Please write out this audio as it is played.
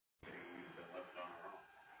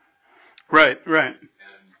Right, right. And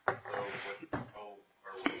so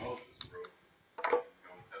what Moses wrote,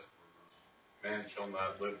 man shall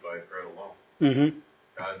not live by bread alone. Mm-hmm.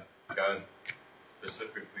 God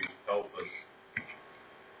specifically tells us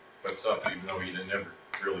what's up, even though he never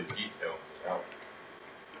really details it out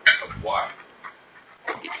of why.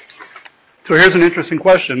 So here's an interesting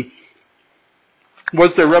question.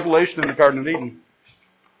 Was there revelation in the Garden of Eden?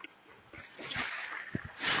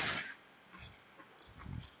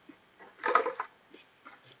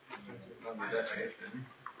 On your definition.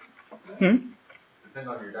 Hmm? Depends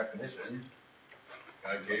on your definition.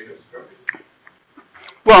 God gave us scripture.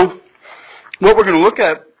 Well, what we're going to look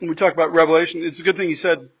at when we talk about revelation, it's a good thing you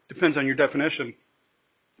said depends on your definition.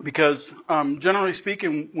 Because generally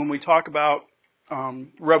speaking, when we talk about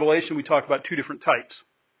revelation, we talk about two different types,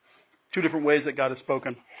 two different ways that God has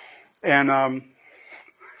spoken. And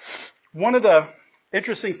one of the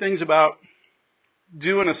interesting things about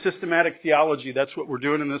doing a systematic theology, that's what we're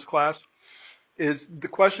doing in this class, is the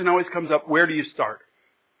question always comes up, where do you start?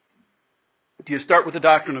 Do you start with the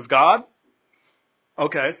doctrine of God?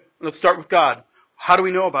 Okay, let's start with God. How do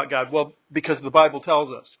we know about God? Well, because the Bible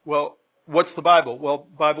tells us. Well, what's the Bible? Well,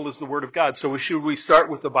 the Bible is the Word of God. So should we start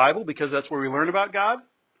with the Bible because that's where we learn about God?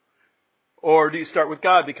 Or do you start with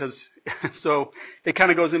God because, so it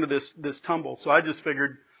kind of goes into this tumble. So I just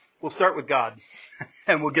figured we'll start with God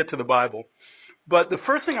and we'll get to the Bible. But the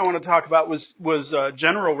first thing I want to talk about was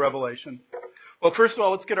general revelation. Well, first of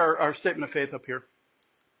all, let's get our statement of faith up here.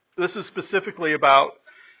 This is specifically about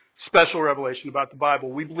special revelation, about the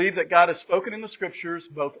Bible. We believe that God has spoken in the Scriptures,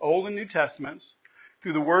 both Old and New Testaments,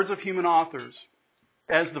 through the words of human authors.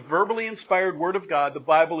 As the verbally inspired Word of God, the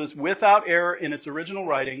Bible is without error in its original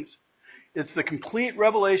writings. It's the complete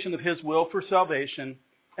revelation of His will for salvation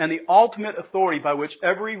and the ultimate authority by which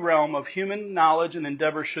every realm of human knowledge and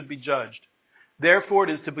endeavor should be judged. Therefore, it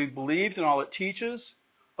is to be believed in all it teaches,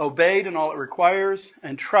 obeyed in all it requires,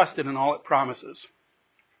 and trusted in all it promises.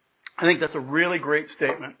 I think that's a really great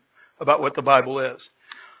statement about what the Bible is.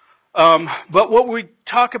 But what we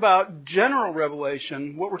talk about general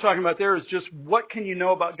revelation, what we're talking about there is just what can you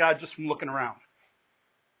know about God just from looking around.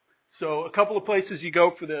 So a couple of places you go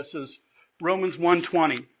for this is Romans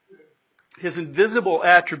 1:20. His invisible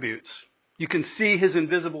attributes. You can see His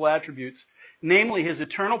invisible attributes, namely His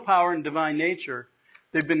eternal power and divine nature.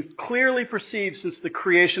 They've been clearly perceived since the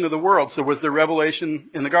creation of the world. So was there revelation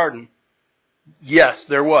in the garden? Yes,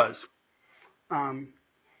 there was.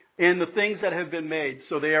 In the things that have been made,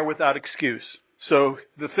 so they are without excuse. So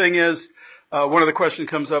the thing is, one of the questions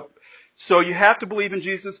comes up, so you have to believe in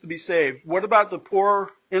Jesus to be saved. What about the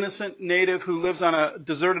poor, innocent native who lives on a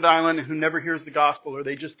deserted island and who never hears the gospel? Are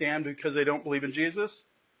they just damned because they don't believe in Jesus?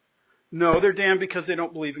 No, they're damned because they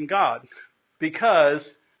don't believe in God.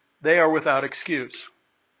 Because they are without excuse.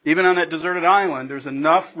 Even on that deserted island, there's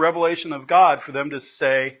enough revelation of God for them to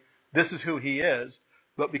say, this is who He is.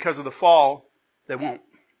 But because of the fall, they won't.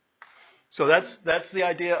 So that's the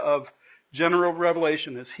idea of general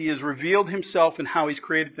revelation, is He has revealed Himself and how He's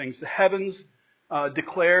created things. The heavens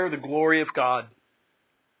declare the glory of God.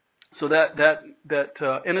 So that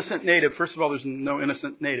innocent native, first of all, there's no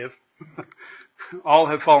innocent native. All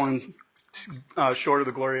have fallen short of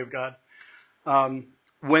the glory of God.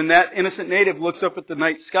 When that innocent native looks up at the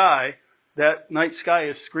night sky, that night sky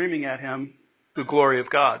is screaming at him the glory of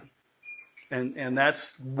God. And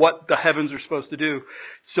that's what the heavens are supposed to do.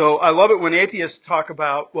 So I love it when atheists talk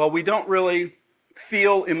about, well, we don't really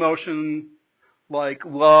feel emotion like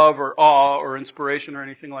love or awe or inspiration or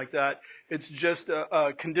anything like that. It's just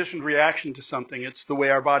a conditioned reaction to something. It's the way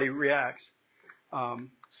our body reacts.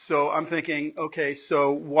 So I'm thinking, okay,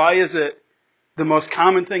 so why is it the most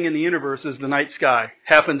common thing in the universe is the night sky?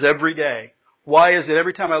 Happens every day. Why is it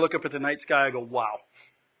every time I look up at the night sky, I go, wow.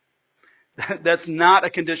 That's not a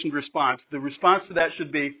conditioned response. The response to that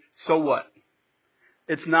should be, so what?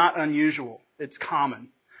 It's not unusual. It's common.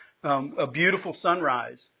 A beautiful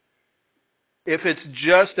sunrise. If it's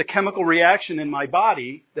just a chemical reaction in my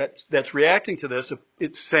body that's reacting to this,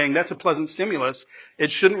 it's saying that's a pleasant stimulus, it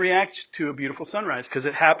shouldn't react to a beautiful sunrise because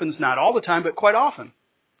it happens not all the time, but quite often.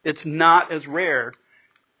 It's not as rare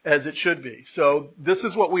as it should be. So this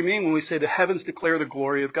is what we mean when we say the heavens declare the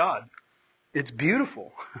glory of God. It's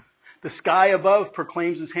beautiful. The sky above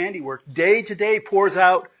proclaims His handiwork. Day to day pours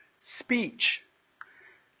out speech.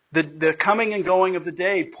 The coming and going of the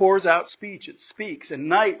day pours out speech. It speaks. And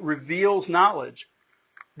night reveals knowledge.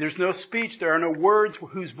 There's no speech. There are no words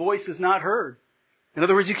whose voice is not heard. In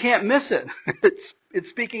other words, you can't miss it. It's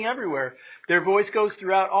speaking everywhere. Their voice goes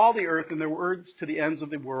throughout all the earth and their words to the ends of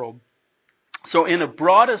the world. So in a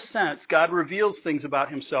broadest sense, God reveals things about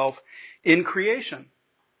Himself in creation.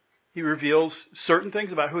 He reveals certain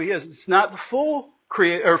things about who he is. It's not the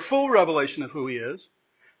full revelation of who he is.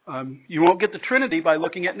 You won't get the Trinity by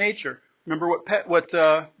looking at nature. Remember what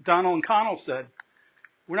Donald and Connell said.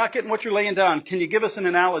 We're not getting what you're laying down. Can you give us an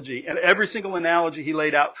analogy? And every single analogy he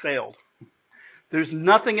laid out failed. There's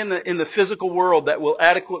nothing in the physical world that will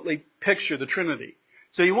adequately picture the Trinity.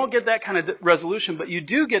 So you won't get that kind of resolution, but you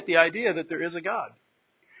do get the idea that there is a God.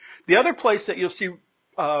 The other place that you'll see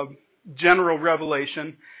general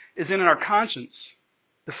revelation is in our conscience.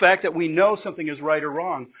 The fact that we know something is right or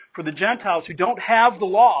wrong. For the Gentiles who don't have the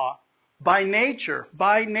law, by nature,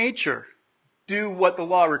 do what the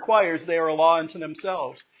law requires, they are a law unto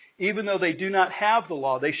themselves. Even though they do not have the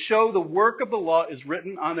law, they show the work of the law is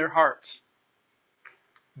written on their hearts.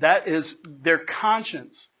 That is, their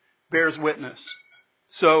conscience bears witness.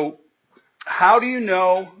 So, how do you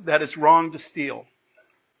know that it's wrong to steal?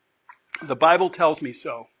 The Bible tells me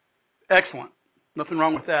so. Excellent. Nothing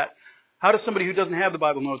wrong with that. How does somebody who doesn't have the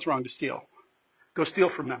Bible know it's wrong to steal? Go steal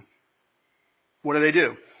from them. What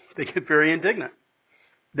do? They get very indignant.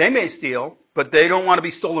 They may steal, but they don't want to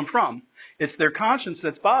be stolen from. It's their conscience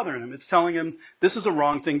that's bothering them. It's telling them this is a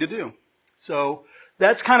wrong thing to do. So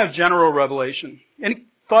that's kind of general revelation. Any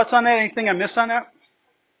thoughts on that? Anything I missed on that?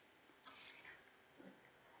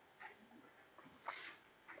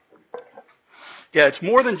 Yeah, it's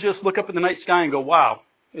more than just look up in the night sky and go, wow.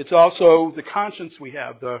 It's also the conscience we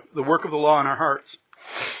have, the work of the law in our hearts.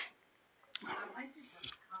 I did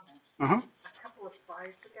have a comment. A couple of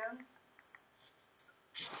slides ago.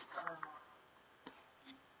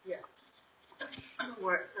 Yes.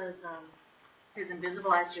 Where it says, his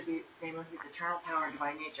invisible attributes, namely his eternal power and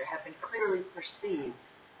divine nature, have been clearly perceived.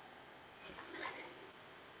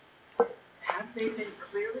 Have they been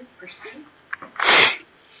clearly perceived?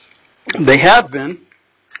 They have been.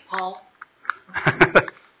 Paul?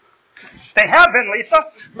 They have been, Lisa.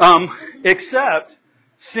 Except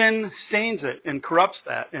sin stains it and corrupts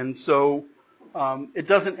that. And so it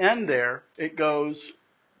doesn't end there. It goes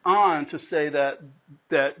on to say that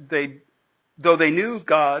they, though they knew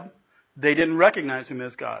God, they didn't recognize him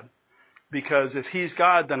as God. Because if he's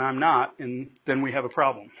God, then I'm not, and then we have a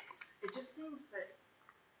problem. It just seems that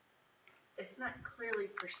it's not clearly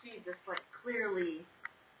perceived, it's like clearly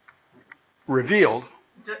Revealed.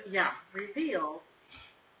 Revealed.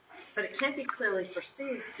 But it can't be clearly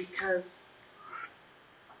perceived because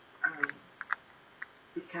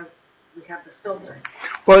we have this filter.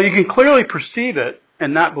 Well, you can clearly perceive it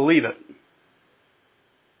and not believe it.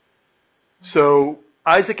 So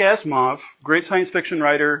Isaac Asimov, great science fiction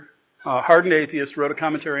writer, hardened atheist, wrote a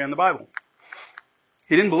commentary on the Bible.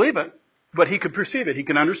 He didn't believe it, but he could perceive it. He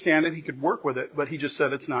could understand it. He could work with it, but he just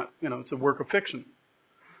said it's not, it's a work of fiction.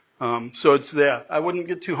 So it's that. I wouldn't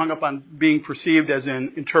get too hung up on being perceived as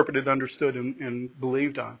in interpreted, understood, and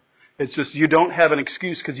believed on. It's just you don't have an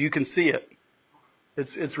excuse because you can see it.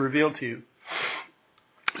 It's revealed to you.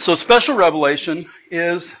 So special revelation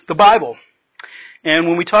is the Bible. And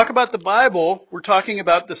when we talk about the Bible, we're talking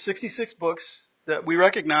about the 66 books that we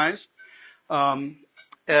recognize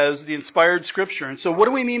as the inspired scripture. And so what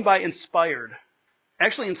do we mean by inspired?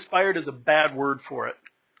 Actually, inspired is a bad word for it.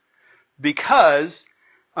 Because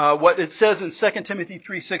what it says in 2 Timothy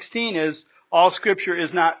 3:16 is all scripture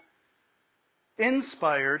is not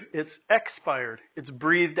inspired, it's expired. It's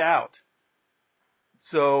breathed out.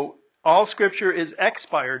 So all scripture is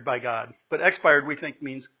expired by God. But expired we think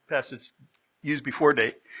means past its used before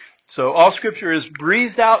date. So all scripture is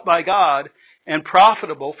breathed out by God and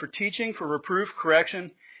profitable for teaching, for reproof,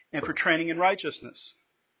 correction, and for training in righteousness.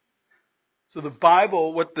 So the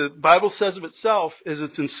Bible, what the Bible says of itself is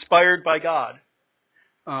it's inspired by God.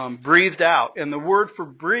 Breathed out. And the word for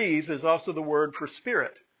breathe is also the word for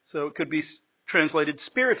spirit. So it could be translated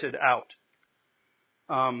spirited out.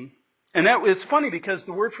 And that is funny because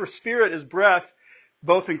the word for spirit is breath,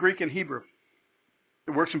 both in Greek and Hebrew.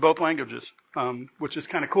 It works in both languages, which is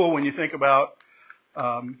kind of cool when you think about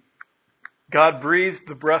God breathed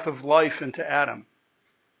the breath of life into Adam.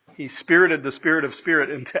 He spirited the spirit of spirit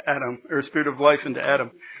into Adam, or spirit of life into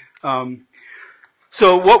Adam.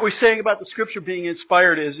 So what we're saying about the scripture being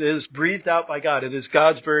inspired is breathed out by God. It is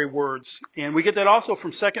God's very words. And we get that also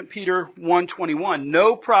from 2 Peter 1:21.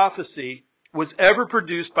 No prophecy was ever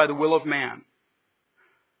produced by the will of man,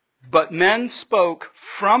 but men spoke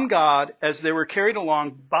from God as they were carried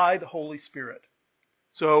along by the Holy Spirit.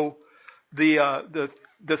 So the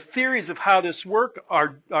theories of how this works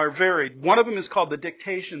are varied. One of them is called the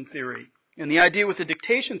dictation theory. And the idea with the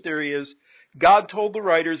dictation theory is God told the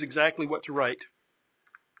writers exactly what to write.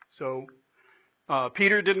 So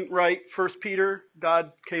Peter didn't write 1 Peter.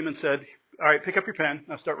 God came and said, all right, pick up your pen.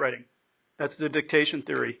 Now start writing. That's the dictation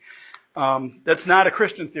theory. That's not a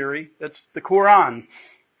Christian theory. That's the Quran.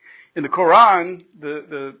 In the Quran,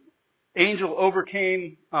 the angel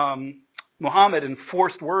overcame Muhammad and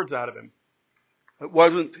forced words out of him. It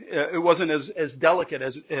wasn't as delicate,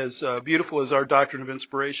 as beautiful as our doctrine of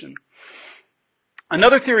inspiration.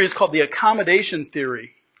 Another theory is called the accommodation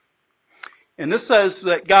theory. And this says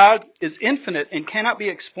that God is infinite and cannot be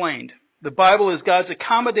explained. The Bible is God's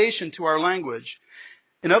accommodation to our language.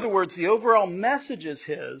 In other words, the overall message is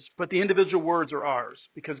His, but the individual words are ours,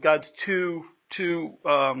 because God's too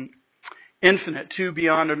infinite, too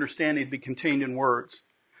beyond understanding to be contained in words.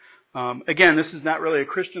 Again, this is not really a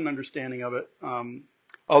Christian understanding of it,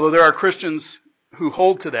 although there are Christians who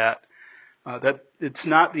hold to that it's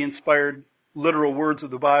not the inspired literal words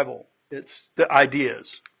of the Bible. It's the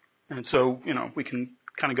ideas. And so, we can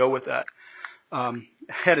kind of go with that. I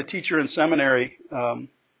had a teacher in seminary.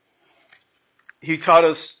 He taught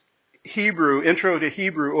us intro to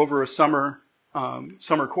Hebrew over a summer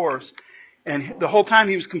course. And the whole time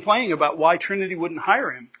he was complaining about why Trinity wouldn't hire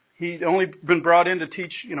him. He'd only been brought in to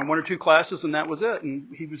teach, 1 or 2 classes, and that was it. And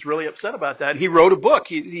he was really upset about that. And he wrote a book.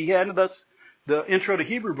 He handed us the intro to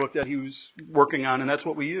Hebrew book that he was working on, and that's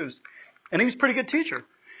what we used. And he was a pretty good teacher.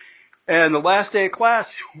 And the last day of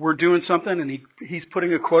class, we're doing something, and he's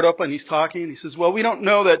putting a quote up, and he's talking, and he says, well, we don't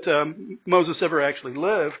know that Moses ever actually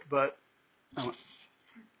lived, but I went,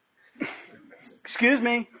 excuse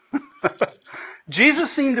me.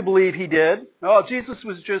 Jesus seemed to believe he did. Oh, Jesus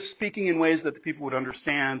was just speaking in ways that the people would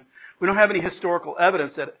understand. We don't have any historical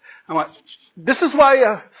evidence that I went, this is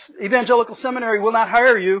why evangelical seminary will not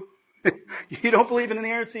hire you. You don't believe in the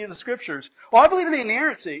inerrancy of the Scriptures. Well, I believe in the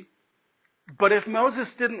inerrancy. But if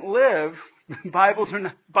Moses didn't live, the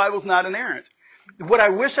Bible's not inerrant. What I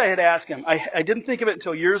wish I had asked him, I didn't think of it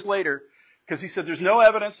until years later, because he said there's no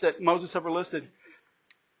evidence that Moses ever listed.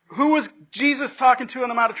 Who was Jesus talking to on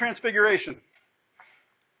the Mount of Transfiguration?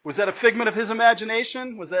 Was that a figment of his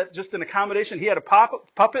imagination? Was that just an accommodation? He had a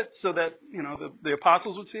puppet so that the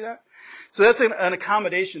apostles would see that? So that's an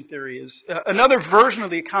accommodation theory. Another version of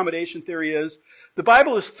the accommodation theory is the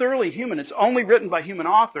Bible is thoroughly human. It's only written by human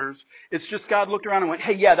authors. It's just God looked around and went,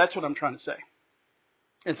 hey, yeah, that's what I'm trying to say.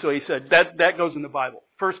 And so he said, that goes in the Bible.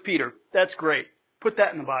 1 Peter, that's great. Put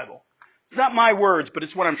that in the Bible. It's not my words, but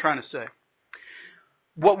it's what I'm trying to say.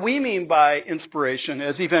 What we mean by inspiration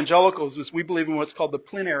as evangelicals is we believe in what's called the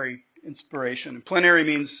plenary inspiration. And plenary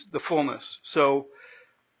means the fullness. So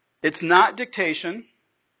it's not dictation,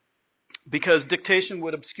 because dictation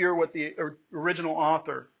would obscure what the original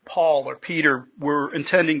author, Paul or Peter, were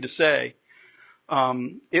intending to say.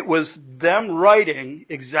 It was them writing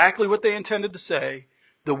exactly what they intended to say,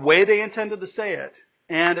 the way they intended to say it,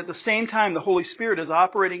 and at the same time the Holy Spirit is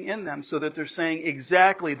operating in them so that they're saying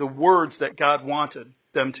exactly the words that God wanted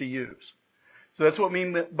them to use. So that's what we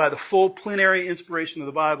mean by the full plenary inspiration of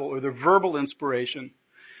the Bible, or the verbal inspiration,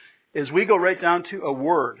 is we go right down to a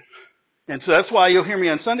word. And so that's why you'll hear me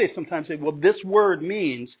on Sunday sometimes say, well, this word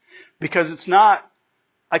means, because it's not,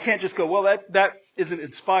 I can't just go, well, that isn't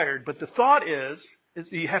inspired. But the thought is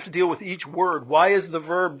you have to deal with each word. Why is the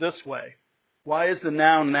verb this way? Why is the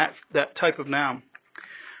noun that type of noun?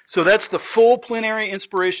 So that's the full plenary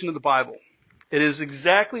inspiration of the Bible. It is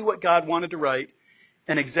exactly what God wanted to write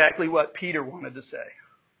and exactly what Peter wanted to say.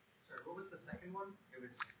 Sorry, what was the second one? It was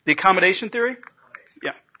The accommodation theory?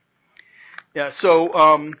 Yeah. Yeah,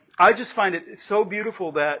 so I just find it so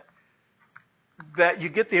beautiful that you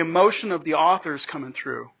get the emotion of the authors coming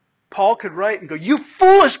through. Paul could write and go, you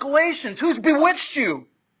foolish Galatians, who's bewitched you?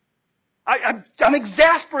 I'm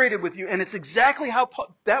exasperated with you. And it's exactly how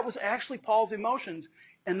that was actually Paul's emotions.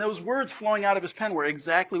 And those words flowing out of his pen were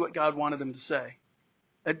exactly what God wanted him to say.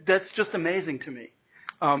 That's just amazing to me.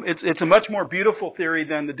 It's a much more beautiful theory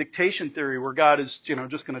than the dictation theory, where God is,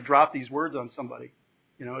 just going to drop these words on somebody.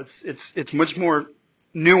 It's much more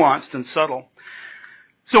nuanced and subtle.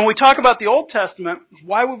 So when we talk about the Old Testament,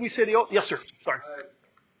 why would we say the Old? Yes, sir. Sorry.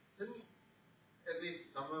 Didn't at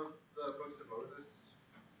least some of the books of Moses,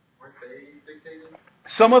 weren't they dictated?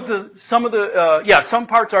 Some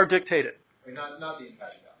parts are dictated. I mean, not the entire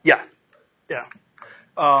God. Yeah.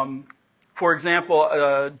 For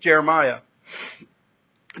example, Jeremiah.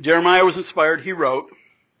 Jeremiah was inspired. He wrote.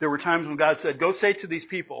 There were times when God said, "Go say to these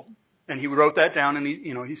people," and he wrote that down, and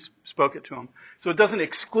he spoke it to them. So it doesn't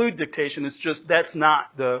exclude dictation. It's just that's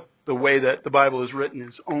not the way that the Bible is written,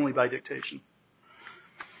 is only by dictation.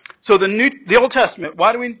 So the Old Testament.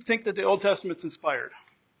 Why do we think that the Old Testament's inspired?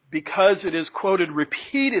 Because it is quoted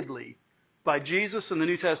repeatedly by Jesus and the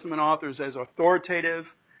New Testament authors as authoritative,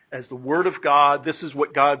 as the Word of God. This is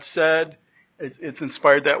what God said, It's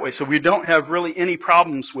inspired that way. So we don't have really any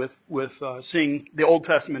problems with seeing the Old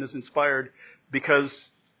Testament as inspired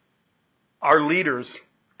because our leaders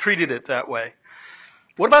treated it that way.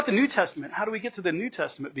 What about the New Testament? How do we get to the New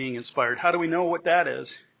Testament being inspired? How do we know what that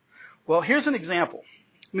is? Well, here's an example.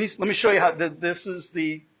 Let me show you how this is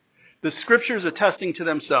the Scriptures attesting to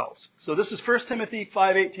themselves. So this is 1 Timothy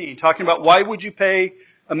 5:18, talking about why would you pay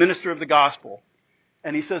a minister of the gospel?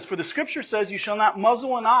 And he says, for the Scripture says, you shall not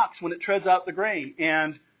muzzle an ox when it treads out the grain,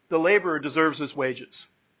 and the laborer deserves his wages.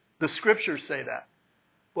 The Scriptures say that.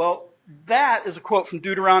 Well, that is a quote from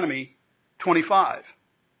Deuteronomy 25.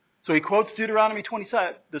 So he quotes Deuteronomy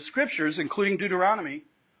 27, the Scriptures, including Deuteronomy,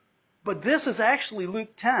 but this is actually Luke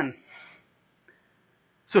 10.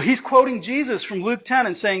 So he's quoting Jesus from Luke 10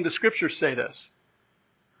 and saying the Scriptures say this.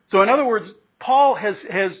 So in other words, Paul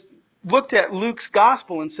has looked at Luke's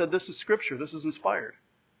gospel and said this is Scripture, this is inspired.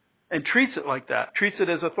 And treats it like that, treats it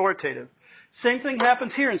as authoritative. Same thing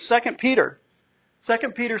happens here in 2 Peter. 2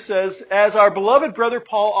 Peter says, as our beloved brother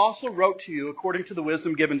Paul also wrote to you according to the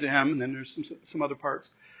wisdom given to him, and then there's some other parts.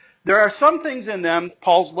 There are some things in them,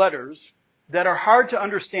 Paul's letters, that are hard to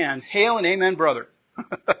understand. Hail and amen, brother.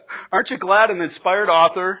 Aren't you glad an inspired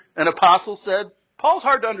author, an apostle said, Paul's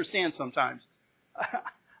hard to understand sometimes.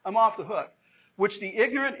 I'm off the hook. Which the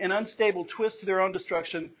ignorant and unstable twist to their own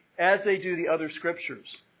destruction as they do the other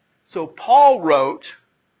Scriptures. So Paul wrote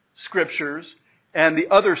Scriptures and the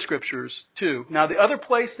other Scriptures too. Now the other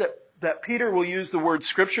place that Peter will use the word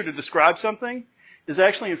Scripture to describe something is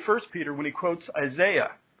actually in 1 Peter when he quotes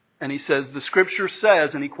Isaiah. And he says, the Scripture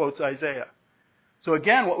says, and he quotes Isaiah. So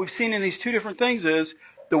again, what we've seen in these two different things is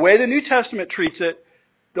the way the New Testament treats it,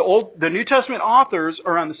 the New Testament authors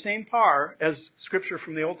are on the same par as Scripture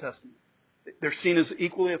from the Old Testament. They're seen as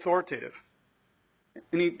equally authoritative.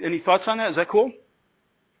 Any thoughts on that? Is that cool?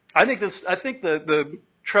 I think the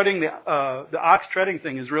treading the ox treading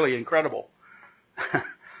thing is really incredible.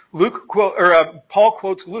 Paul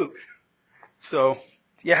quotes Luke. So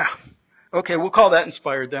yeah, okay, we'll call that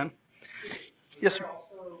inspired then. Yes, sir.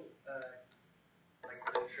 Also, like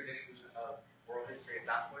the tradition of oral history at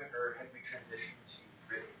that point, or had we transitioned to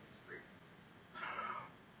written history?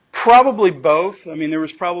 Probably both. I mean,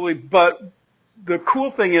 but the cool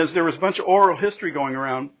thing is there was a bunch of oral history going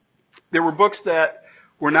around. There were books that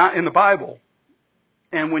were not in the Bible.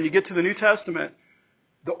 And when you get to the New Testament,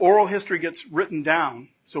 the oral history gets written down.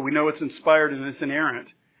 So we know it's inspired and it's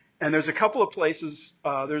inerrant. And there's a couple of places,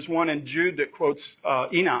 there's one in Jude that quotes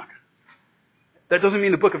Enoch. That doesn't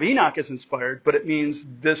mean the book of Enoch is inspired, but it means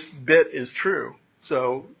this bit is true.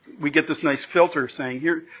 So we get this nice filter saying,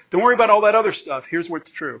 here, don't worry about all that other stuff. Here's what's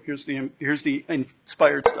true. Here's the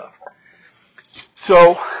inspired stuff.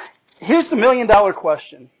 So here's the $1 million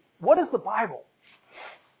question. What is the Bible?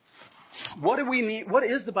 What do we need? What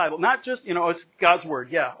is the Bible? Not just, it's God's Word.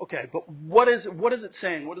 Yeah, okay. But what is it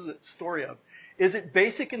saying? What is it the story of? Is it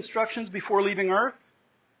basic instructions before leaving Earth?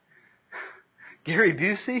 Gary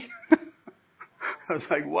Busey? I was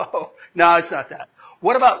like, whoa. No, it's not that.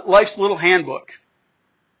 What about life's little handbook?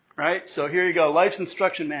 Right? So here you go. Life's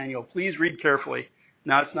instruction manual. Please read carefully.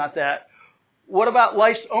 No, it's not that. What about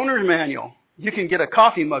life's owner's manual? You can get a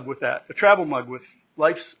coffee mug with that, a travel mug with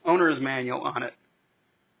life's owner's manual on it.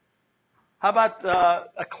 How about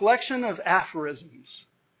a collection of aphorisms?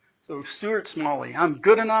 So Stuart Smalley, I'm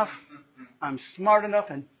good enough, I'm smart enough,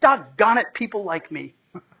 and doggone it, people like me.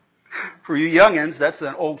 For you youngins, that's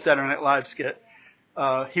an old Saturday Night Live skit.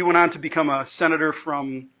 He went on to become a senator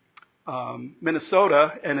from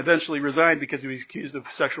Minnesota and eventually resigned because he was accused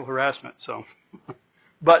of sexual harassment. So,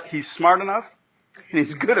 but he's smart enough, and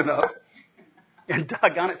he's good enough, and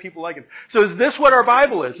doggone it, people like him. So is this what our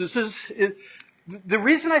Bible is? The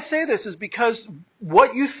reason I say this is because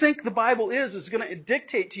what you think the Bible is going to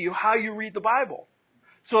dictate to you how you read the Bible.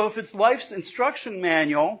 So if it's life's instruction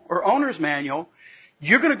manual or owner's manual,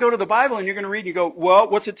 you're going to go to the Bible and you're going to read and you go, well,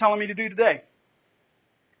 what's it telling me to do today?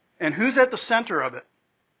 And who's at the center of it?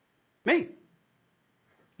 Me.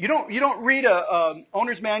 You don't read a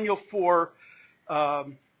owner's manual for a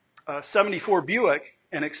 74 Buick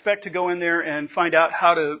and expect to go in there and find out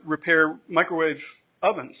how to repair microwave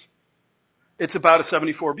ovens. It's about a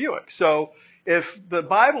 74 Buick. So if the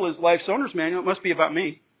Bible is life's owner's manual, it must be about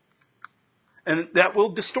me. And that will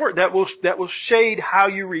distort, that will shade how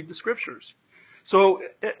you read the Scriptures. So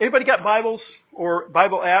anybody got Bibles or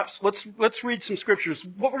Bible apps? Let's read some Scriptures.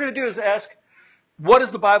 What we're going to do is ask, what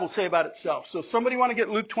does the Bible say about itself? So somebody want to get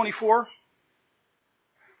Luke 24?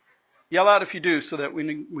 Yell out if you do so that we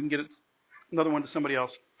can get another one to somebody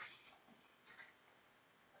else.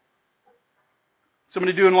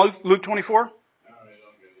 Somebody doing Luke 24? All right, I'll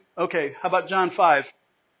get it. Okay, how about John 5?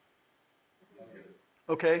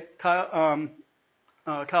 Okay, Kyle,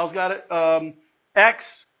 Kyle's got it.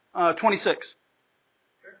 Acts 26.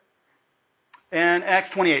 And Acts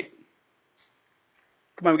 28.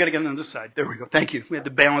 Come on, we got to get on this side. There we go. Thank you. We had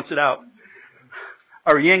to balance it out.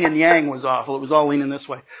 Our yin and yang was awful. It was all leaning this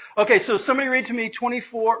way. Okay, so somebody read to me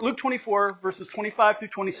Luke 24, verses 25 through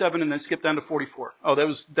 27, and then skip down to 44. Oh, that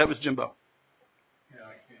was Jimbo. Yeah,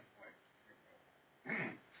 I can't wait.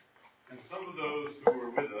 And some of those who were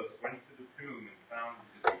with us went to the tomb and found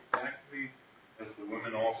it exactly as the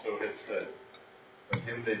women also had said, but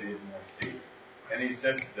him they did not see. And he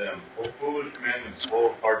said to them, O foolish men and slow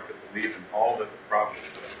of heart to believe in all that the prophets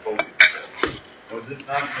have spoken said. Was it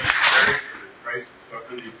not necessary for the Christ to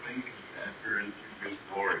suffer these things and to enter into his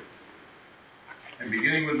glory? And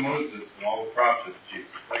beginning with Moses and all the prophets, he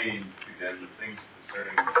explained to them the things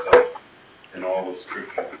concerning himself in all the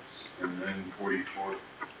scriptures. And then 44.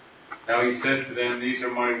 Now he said to them, These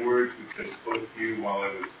are my words which I spoke to you while I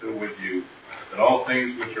was still with you, that all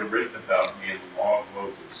things which are written about me in the law of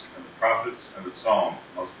Moses and the prophets and the Psalms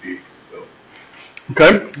must be fulfilled.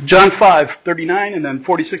 Okay, John 5:39, and then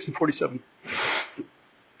 46 and 47.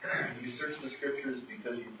 You search the scriptures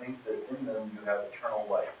because you think that in them you have eternal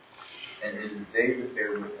life, and it is they that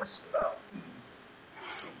bear witness about me.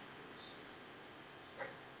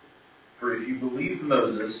 For if you believed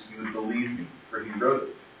Moses, you would believe me, for he wrote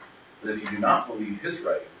it. But if you do not believe his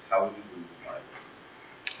writings, how would you believe my words?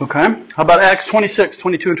 Okay, how about Acts 26,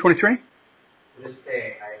 22 and 23? This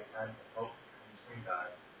day I have found the hope comes from God,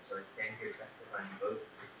 so I stand here testifying both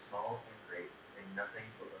to the small and great, saying nothing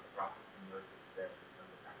but what the prophets and Moses said from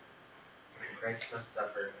the past. For Christ must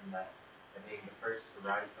suffer, and that, by being the first to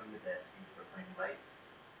rise from the dead, he will proclaim light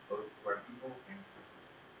both to our people and to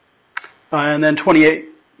the people. And then 28,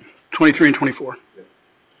 23 and 24.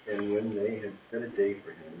 And when they had set a day for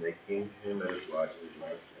him, they came to him at his lodging in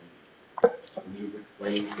Mark. And he was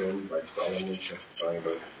explaining to them by solemnly testifying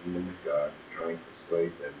about the kingdom of God, trying to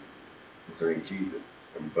persuade them concerning Jesus,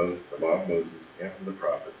 from both the law of Moses and from the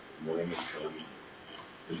prophets, from morning until evening.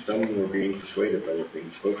 And some were being persuaded by the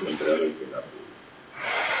things spoken, but others did not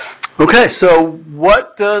believe. Okay, so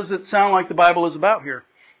what does it sound like the Bible is about here?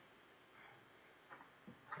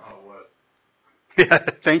 Oh, what? Yeah,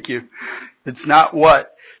 thank you. It's not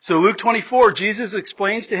what. So Luke 24, Jesus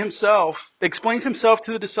explains himself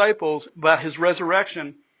to the disciples about his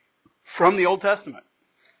resurrection from the Old Testament.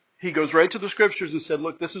 He goes right to the scriptures and said,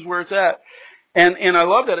 look, this is where it's at. And I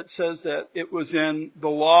love that it says that it was in the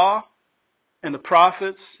law and the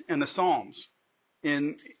prophets and the Psalms.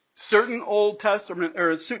 In certain Old Testament,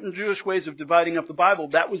 or certain Jewish ways of dividing up the Bible,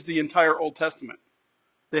 that was the entire Old Testament.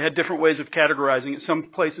 They had different ways of categorizing it. Some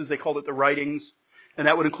places they called it the writings. And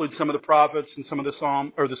that would include some of the prophets and some of the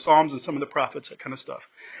Psalms and some of the prophets, that kind of stuff.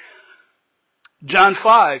 John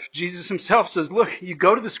 5, Jesus himself says, look, you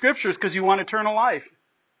go to the scriptures because you want eternal life.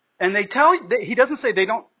 And he doesn't say they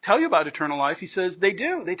don't tell you about eternal life. He says they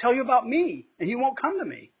do. They tell you about me, and you won't come to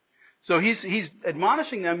me. So he's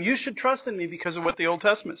admonishing them, you should trust in me because of what the Old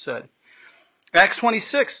Testament said. Acts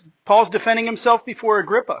 26, Paul's defending himself before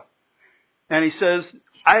Agrippa. And he says,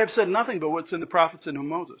 I have said nothing but what's in the prophets and in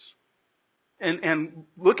Moses. And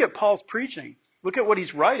look at Paul's preaching. Look at what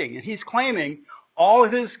he's writing. And he's claiming all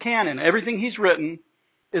of his canon, everything he's written,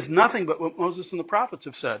 is nothing but what Moses and the prophets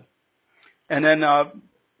have said. And then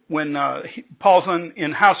when Paul's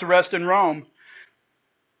in house arrest in Rome,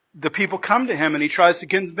 the people come to him and he tries to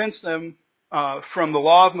convince them from the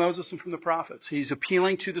law of Moses and from the prophets. He's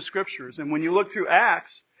appealing to the scriptures. And when you look through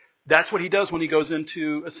Acts, that's what he does when he goes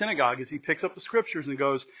into a synagogue, is he picks up the scriptures and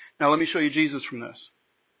goes, now let me show you Jesus from this.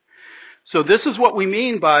 So this is what we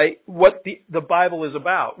mean by what the Bible is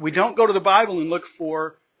about. We don't go to the Bible and look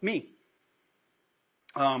for me.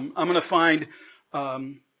 I'm going to find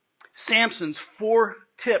Samson's 4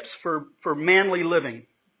 tips for manly living.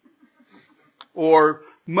 Or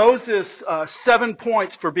Moses' 7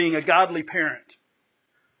 points for being a godly parent.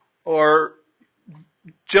 Or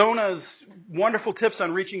Jonah's wonderful tips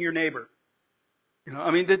on reaching your neighbor.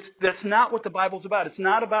 That's not what the Bible's about. It's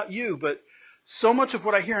not about you, but so much of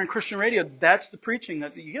what I hear on Christian radio, that's the preaching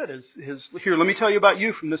that you get is here, let me tell you about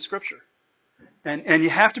you from this scripture. And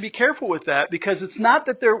you have to be careful with that, because it's not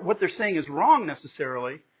that what they're saying is wrong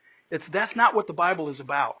necessarily. That's not what the Bible is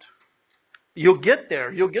about. You'll get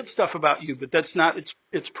there. You'll get stuff about you, but that's not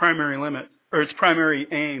its primary limit, or its primary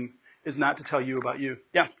aim is not to tell you about you.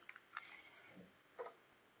 Yeah.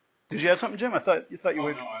 Did you have something, Jim? I thought you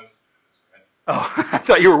were. No, I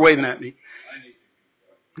thought you were waving at me. I need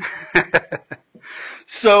to.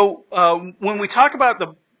 So when we talk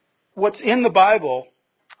about what's in the Bible,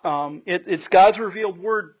 it's God's revealed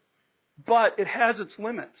word, but it has its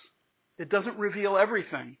limits. It doesn't reveal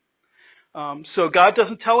everything. So God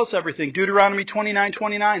doesn't tell us everything. Deuteronomy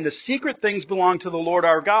 29:29, the secret things belong to the Lord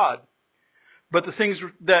our God, but the things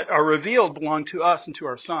that are revealed belong to us and to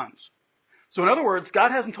our sons. So in other words,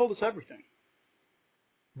 God hasn't told us everything.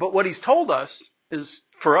 But what He's told us is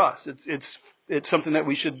for us. It's something that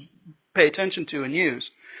we should pay attention to and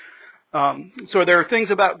use. So there are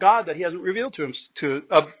things about God that He hasn't revealed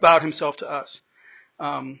about Himself to us.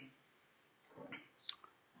 And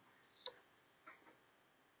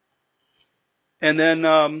then,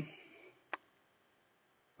 there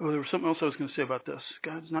was something else I was going to say about this.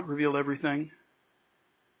 God's not revealed everything.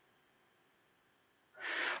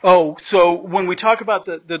 Oh, so when we talk about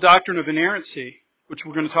the doctrine of inerrancy, which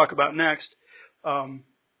we're going to talk about next,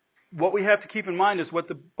 what we have to keep in mind is what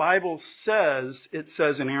the Bible says. It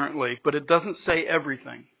says inerrantly, but it doesn't say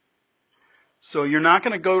everything. So you're not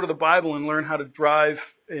going to go to the Bible and learn how to drive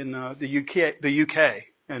in the UK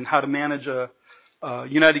and how to manage a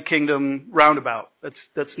United Kingdom roundabout.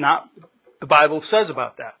 That's not what the Bible says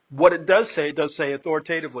about that. What it does say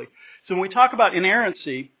authoritatively. So when we talk about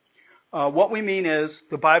inerrancy, what we mean is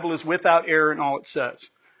the Bible is without error in all it says.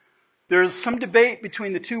 There's some debate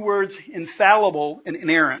between the two words infallible and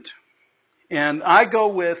inerrant. And I go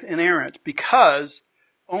with inerrant because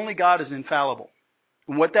only God is infallible.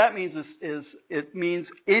 And what that means is it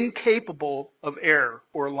means incapable of error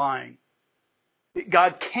or lying.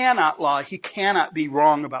 God cannot lie. He cannot be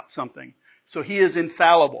wrong about something. So He is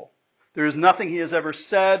infallible. There is nothing He has ever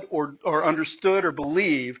said or understood or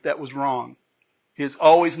believed that was wrong. He has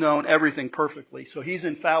always known everything perfectly. So He's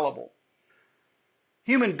infallible.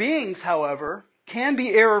 Human beings, however, can be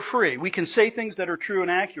error-free. We can say things that are true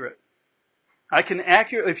and accurate.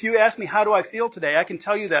 If you ask me how do I feel today, I can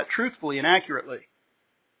tell you that truthfully and accurately.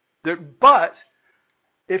 But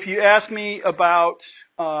if you ask me about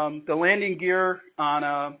the landing gear on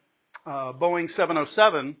a Boeing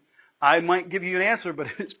 707, I might give you an answer, but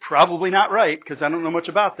it's probably not right because I don't know much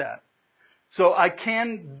about that. So I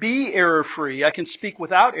can be error-free. I can speak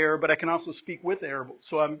without error, but I can also speak with error.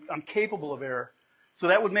 So I'm capable of error. So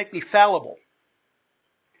that would make me fallible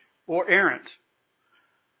or errant.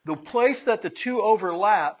 The place that the two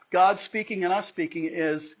overlap, God speaking and us speaking,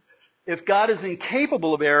 is if God is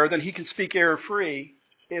incapable of error, then He can speak error-free.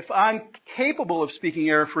 If I'm capable of speaking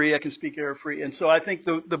error-free, I can speak error-free. And so I think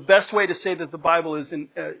the best way to say that the Bible is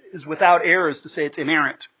without error is to say it's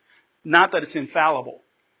inerrant, not that it's infallible.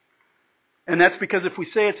 And that's because if we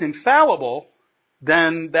say it's infallible,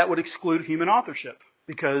 then that would exclude human authorship,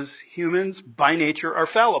 because humans by nature are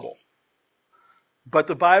fallible. But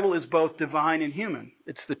the Bible is both divine and human.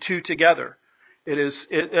 It's the two together.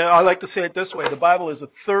 I like to say it this way. The Bible is a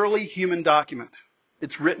thoroughly human document.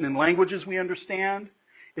 It's written in languages we understand.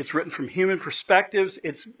 It's written from human perspectives.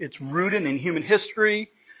 It's rooted in human history.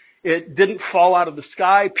 It didn't fall out of the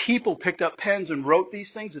sky. People picked up pens and wrote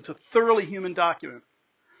these things. It's a thoroughly human document.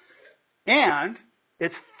 And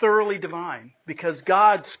it's thoroughly divine because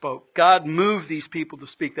God spoke. God moved these people to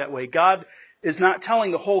speak that way. God is not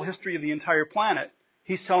telling the whole history of the entire planet.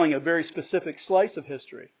 He's telling a very specific slice of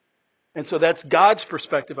history. And so that's God's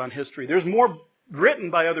perspective on history. There's more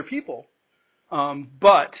written by other people,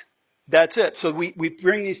 but that's it. So we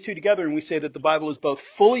bring these two together and we say that the Bible is both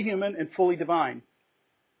fully human and fully divine.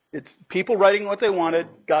 It's people writing what they wanted,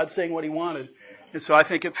 God saying what He wanted. And so I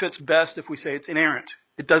think it fits best if we say it's inerrant.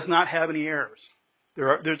 It does not have any errors.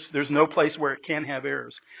 There's no place where it can have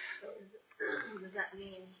errors. So does that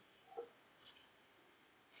mean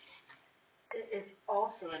it's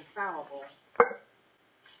also infallible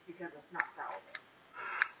because it's not fallible?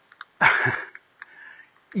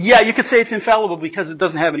 Yeah, you could say it's infallible because it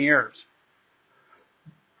doesn't have any errors.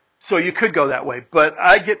 So you could go that way. But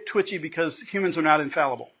I get twitchy because humans are not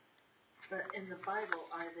infallible. But in the Bible,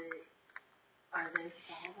 are they fallible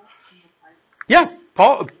in the Bible? Yeah,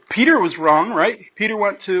 Peter was wrong, right? Peter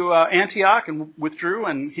went to Antioch and withdrew,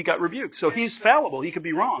 and he got rebuked. So he's fallible. He could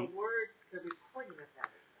be wrong. The recording of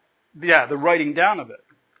that. Yeah, the writing down of it.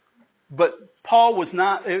 But Paul was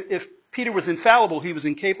not. If Peter was infallible, he was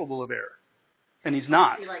incapable of error, and he's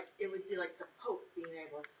not. It would be like the Pope being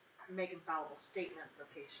able to make infallible statements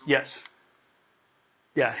occasionally. Yes.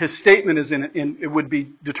 Yeah, his statement is it would be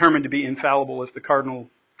determined to be infallible if the College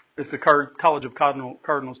of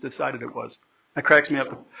Cardinals decided it was. That cracks me up.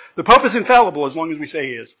 The Pope is infallible as long as we say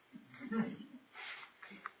he is.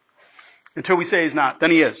 Until we say he's not,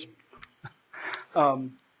 then he is.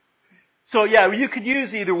 So yeah, you could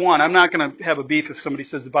use either one. I'm not going to have a beef if somebody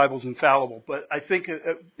says the Bible's infallible, but I think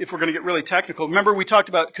if we're going to get really technical, remember we talked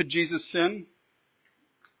about could Jesus sin?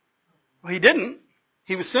 Well, He didn't.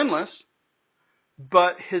 He was sinless,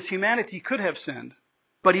 but His humanity could have sinned,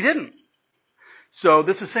 but He didn't. So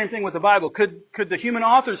this is the same thing with the Bible. Could the human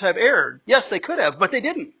authors have erred? Yes, they could have, but they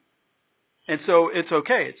didn't. And so it's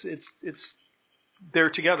okay. It's they're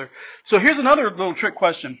together. So here's another little trick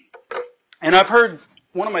question. And I've heard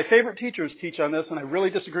one of my favorite teachers teach on this, and I really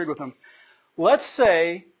disagreed with him. Let's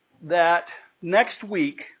say that next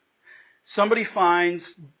week somebody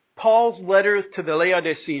finds Paul's letter to the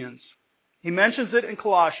Laodiceans. He mentions it in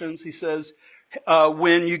Colossians. He says,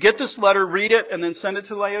 when you get this letter, read it and then send it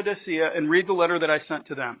to Laodicea and read the letter that I sent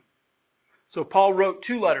to them. So Paul wrote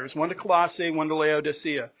 2 letters, one to Colossae, one to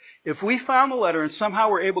Laodicea. If we found the letter and somehow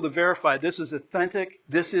we're able to verify this is authentic,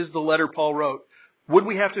 this is the letter Paul wrote, would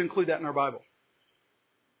we have to include that in our Bible?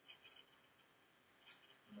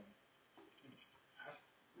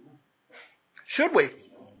 Should we?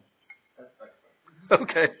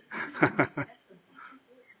 Okay.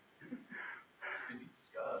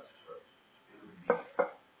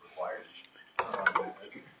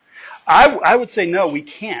 I would say no, we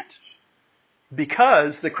can't.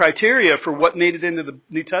 Because the criteria for what made it into the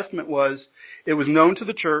New Testament was it was known to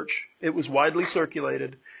the church, it was widely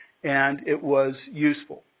circulated, and it was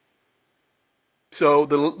useful. So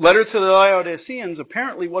the letter to the Laodiceans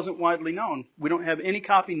apparently wasn't widely known. We don't have any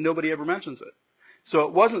copy, nobody ever mentions it. So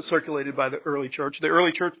it wasn't circulated by the early church. The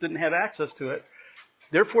early church didn't have access to it.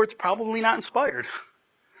 Therefore, it's probably not inspired.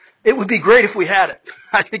 It would be great if we had it.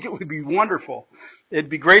 I think it would be wonderful. It'd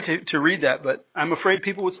be great to read that, but I'm afraid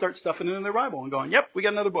people would start stuffing it in their Bible and going, yep, we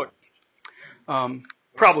got another book.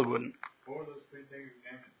 Probably wouldn't. What were those 3 things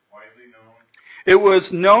again? Widely known? It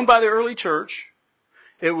was known by the early church.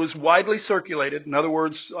 It was widely circulated. In other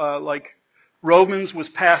words, like Romans was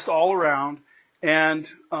passed all around, and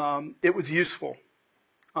it was useful.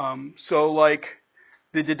 So like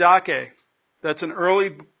the Didache, that's an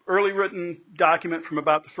early written document from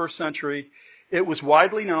about the 1st century. It was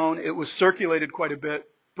widely known. It was circulated quite a bit,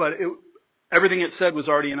 but everything it said was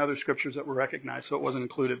already in other scriptures that were recognized, so it wasn't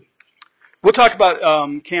included. We'll talk about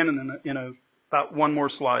canon in about one more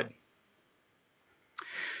slide.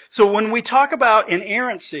 So when we talk about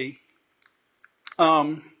inerrancy,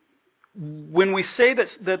 when we say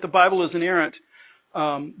that the Bible is inerrant,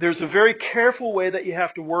 there's a very careful way that you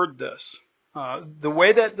have to word this. The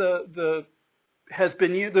way that the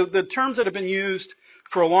terms that have been used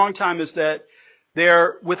for a long time is that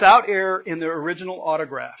they're without error in their original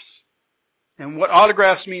autographs. And what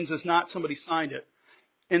autographs means is not somebody signed it.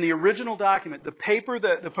 In the original document, the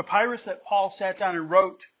papyrus that Paul sat down and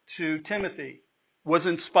wrote to Timothy was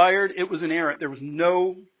inspired. It was inerrant. There was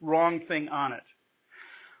no wrong thing on it.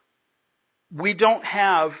 We don't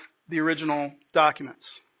have the original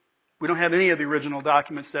documents. We don't have any of the original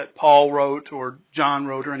documents that Paul wrote or John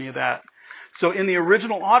wrote or any of that. So in the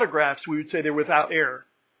original autographs, we would say they're without error.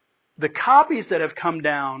 The copies that have come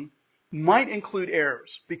down might include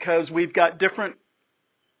errors because we've got different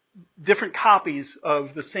copies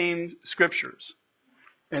of the same scriptures.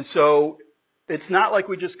 And so it's not like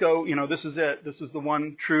we just go, this is it. This is the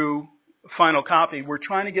one true final copy. We're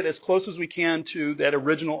trying to get as close as we can to that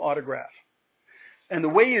original autograph. And the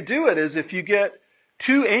way you do it is if you get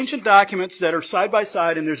 2 ancient documents that are side by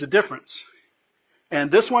side and there's a difference, and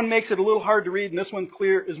this one makes it a little hard to read and this one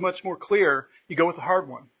is much more clear, you go with the hard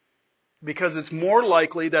one. Because it's more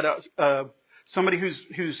likely that somebody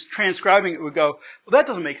who's transcribing it would go, well, that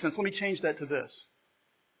doesn't make sense. Let me change that to this.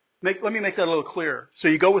 Let me make that a little clearer. So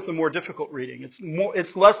you go with the more difficult reading.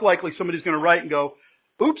 It's less likely somebody's going to write and go,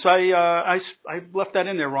 oops, I left that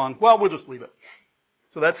in there wrong. Well, we'll just leave it.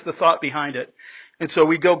 So that's the thought behind it. And so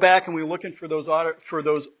we go back and we're looking for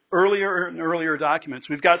those earlier and earlier documents.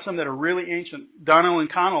 We've got some that are really ancient. Donnell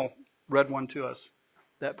and Connell read one to us.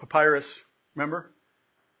 That papyrus, remember?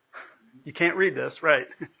 You can't read this, right?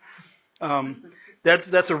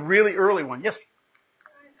 That's a really early one. Yes? I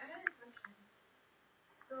had a question.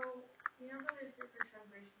 So, that there's different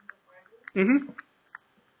translations of Bible? Mm-hmm.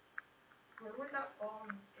 Where would that fall on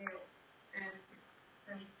the scale? And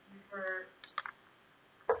since we were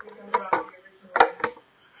talking about the original language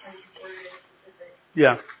and worded it specific,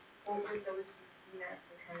 Yeah. what would those be seen as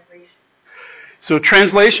for translation? So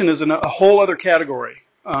translation is a whole other category.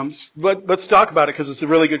 Let's talk about it because it's a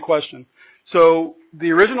really good question. So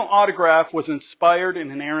the original autograph was inspired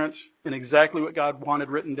and inerrant in exactly what God wanted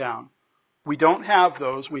written down. We don't have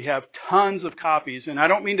those. We have tons of copies. And I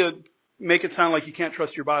don't mean to make it sound like you can't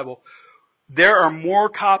trust your Bible. There are more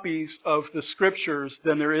copies of the scriptures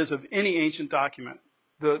than there is of any ancient document.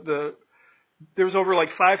 There's over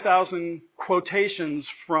like 5,000 quotations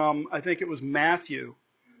from, I think it was Matthew.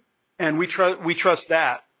 And we trust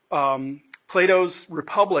that. Plato's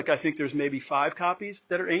Republic, I think there's maybe 5 copies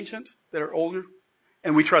that are ancient, that are older,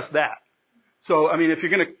 and we trust that. So, I mean, if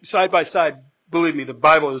you're going to side by side, believe me, the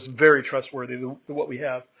Bible is very trustworthy, what we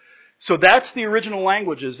have. So that's the original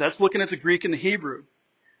languages. That's looking at the Greek and the Hebrew.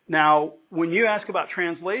 Now, when you ask about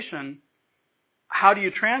translation, how do you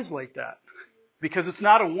translate that? Because it's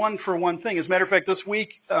not a one-for-one thing. As a matter of fact, this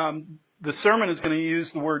week, the sermon is going to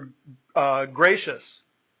use the word gracious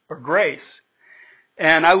or grace.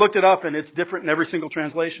 And I looked it up, and it's different in every single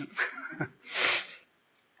translation.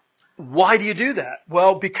 Why do you do that?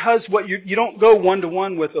 Well, because you don't go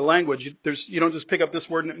one-to-one with a language. You don't just pick up this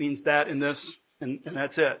word and it means that and this, and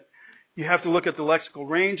that's it. You have to look at the lexical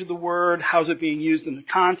range of the word, how's it being used in the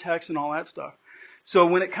context, and all that stuff. So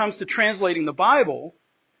when it comes to translating the Bible,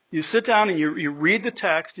 you sit down and you read the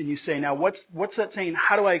text and you say, now what's that saying?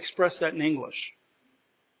 How do I express that in English?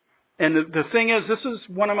 And the thing is, this is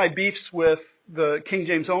one of my beefs with the King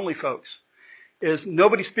James only folks, is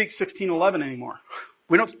nobody speaks 1611 anymore.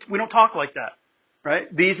 We don't talk like that,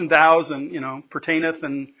 right? These and thous and, pertaineth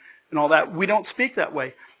and all that. We don't speak that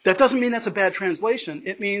way. That doesn't mean that's a bad translation.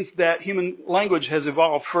 It means that human language has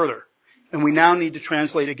evolved further, and we now need to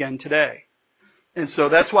translate again today. And so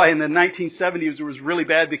that's why in the 1970s it was really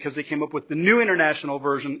bad, because they came up with the New International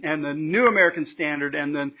Version and the New American Standard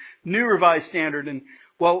and the New Revised Standard. And,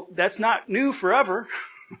 well, that's not new forever.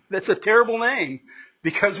 That's a terrible name,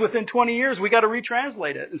 because within 20 years we got to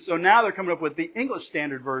retranslate it. And so now they're coming up with the English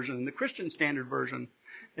Standard Version and the Christian Standard Version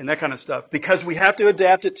and that kind of stuff, because we have to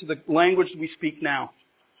adapt it to the language we speak now.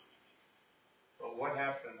 So what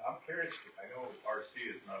happened, I'm curious, I know RC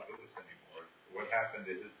is not with us anymore. What happened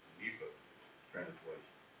to his Geneva translation?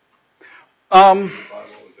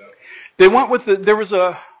 They went with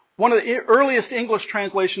one of the earliest English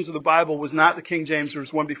translations of the Bible was not the King James. There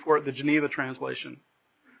was one before it, the Geneva translation,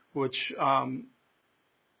 which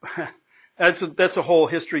that's a whole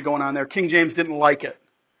history going on there. King James didn't like it,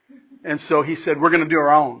 and so he said, "We're going to do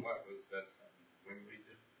our own." What was that? Zwingli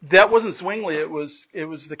did? That wasn't Zwingli. It was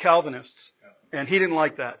the Calvinists, and he didn't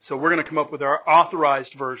like that. So we're going to come up with our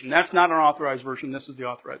authorized version. That's not an authorized version. This is the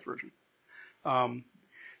authorized version.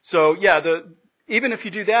 So yeah, even if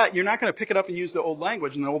you do that, you're not going to pick it up and use the old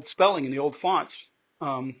language and the old spelling and the old fonts.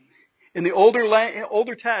 In the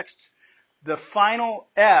older texts, the final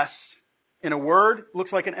S in a word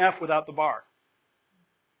looks like an F without the bar.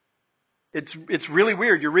 It's really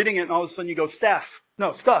weird. You're reading it and all of a sudden you go, Steph.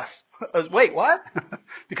 No, stuff. Wait, what?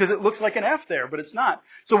 Because it looks like an F there, but it's not.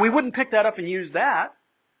 So we wouldn't pick that up and use that.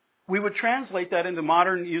 We would translate that into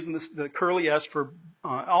modern using the curly S for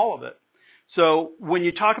all of it. So when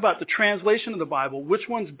you talk about the translation of the Bible, which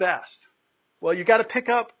one's best? Well, you got to pick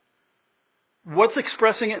up what's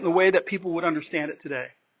expressing it in the way that people would understand it today.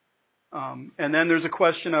 And then there's a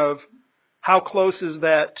question of how close is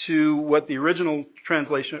that to what the original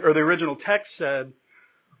translation or the original text said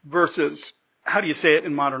versus how do you say it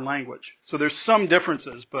in modern language? So there's some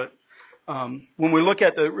differences, but when we look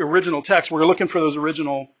at the original text, we're looking for those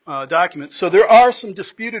original documents. So there are some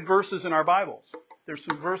disputed verses in our Bibles. There's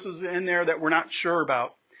some verses in there that we're not sure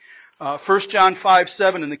about. 1 John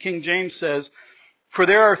 5:7 in the King James says, "For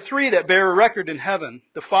there are three that bear a record in heaven,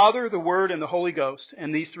 the Father, the Word, and the Holy Ghost,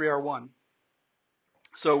 and these three are one."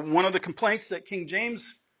 So one of the complaints that King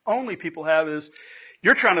James only people have is,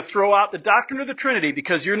 you're trying to throw out the doctrine of the Trinity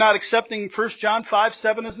because you're not accepting 1 John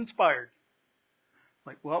 5:7 as inspired. It's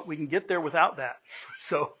like, well, we can get there without that.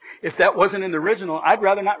 So if that wasn't in the original, I'd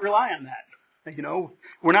rather not rely on that.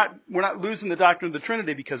 We're not losing the doctrine of the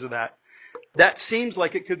Trinity because of that. That seems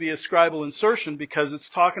like it could be a scribal insertion because it's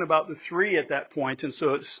talking about the three at that point, and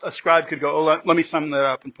so a scribe could go, let me sum that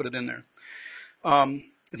up and put it in there.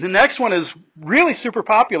 The next one is really super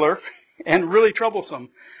popular and really troublesome.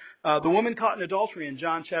 The woman caught in adultery in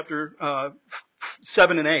John chapter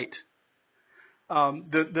 7 and 8.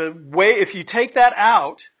 The way, if you take that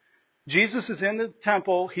out, Jesus is in the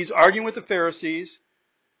temple, he's arguing with the Pharisees,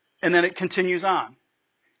 and then it continues on.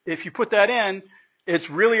 If you put that in,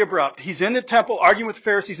 it's really abrupt. He's in the temple arguing with the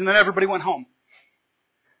Pharisees, and then everybody went home.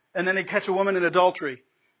 And then they catch a woman in adultery,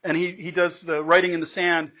 and he does the writing in the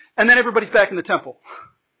sand, and then everybody's back in the temple.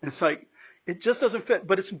 And it's like, it just doesn't fit.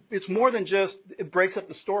 But it's more than just, it breaks up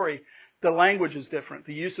the story. The language is different.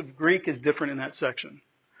 The use of Greek is different in that section.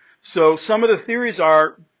 So some of the theories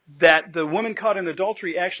are that the woman caught in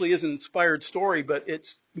adultery actually is an inspired story, but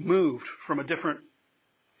it's moved from a different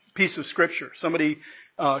piece of scripture. Somebody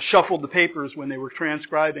shuffled the papers when they were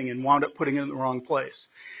transcribing and wound up putting it in the wrong place.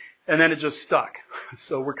 And then it just stuck.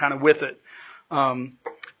 So we're kind of with it.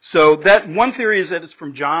 So that one theory is that it's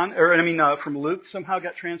from from Luke somehow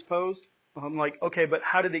got transposed. I'm like, okay, but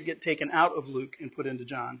how did it get taken out of Luke and put into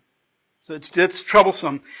John? So it's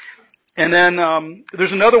troublesome. And then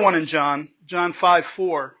there's another one in John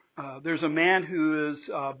 5:4. There's a man who is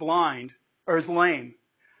blind or is lame,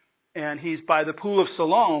 and he's by the pool of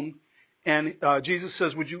Siloam, and Jesus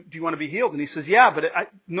says, do you want to be healed? And he says, yeah, but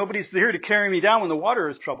nobody's there to carry me down when the water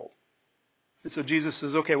is troubled. And so Jesus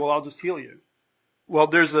says, okay, well, I'll just heal you. Well,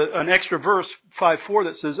 there's an extra verse, 5:4,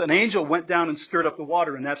 that says, an angel went down and stirred up the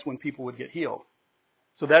water, and that's when people would get healed.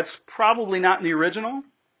 So that's probably not in the original.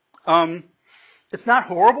 It's not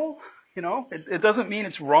horrible, It doesn't mean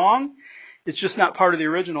it's wrong. It's just not part of the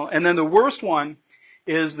original. And then the worst one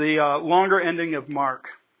is the longer ending of Mark.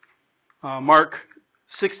 Mark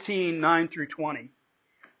 16:9 through 20.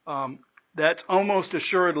 That's almost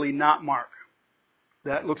assuredly not Mark.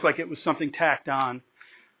 That looks like it was something tacked on.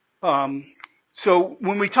 So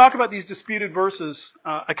when we talk about these disputed verses,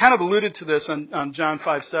 I kind of alluded to this on 1 John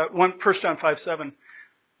 5:7.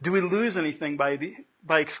 Do we lose anything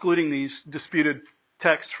by excluding these disputed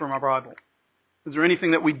texts from our Bible? Is there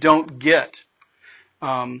anything that we don't get?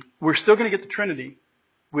 We're still going to get the Trinity.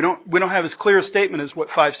 We don't have as clear a statement as what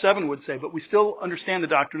 5:7 would say, but we still understand the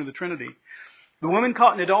doctrine of the Trinity. The woman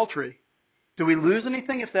caught in adultery. Do we lose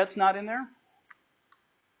anything if that's not in there?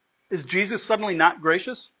 Is Jesus suddenly not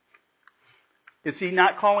gracious? Is he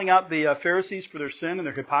not calling out the Pharisees for their sin and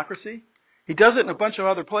their hypocrisy? He does it in a bunch of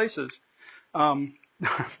other places.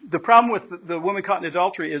 The problem with the woman caught in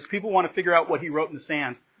adultery is people want to figure out what he wrote in the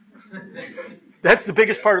sand. That's the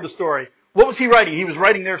biggest part of the story. What was he writing? He was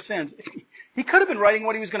writing their sins. He could have been writing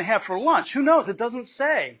what he was going to have for lunch. Who knows? It doesn't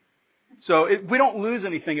say. So we don't lose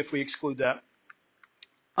anything if we exclude that.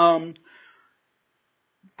 The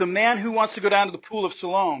man who wants to go down to the pool of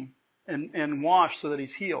Siloam and wash so that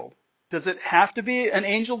he's healed, does it have to be an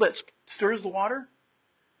angel that stirs the water?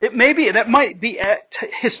 It may be. That might be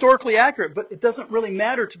historically accurate, but it doesn't really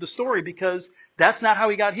matter to the story because that's not how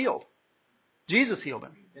he got healed. Jesus healed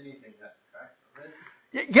him. Anything that tracks from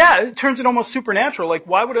it? Yeah, it turns it almost supernatural. Like,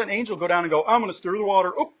 why would an angel go down and go, I'm going to stir the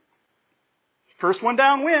water. Oh, first one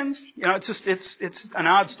down wins. It's an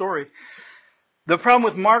odd story. The problem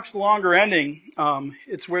with Mark's longer ending,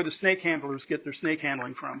 it's where the snake handlers get their snake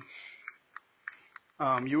handling from.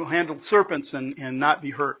 You will handle serpents and not be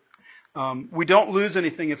hurt. We don't lose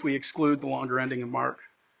anything if we exclude the longer ending of Mark.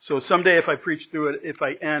 So someday if I preach through it, if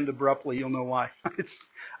I end abruptly, you'll know why.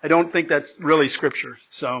 I don't think that's really Scripture.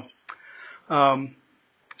 So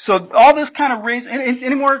all this kind of raises...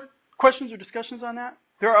 Any more questions or discussions on that?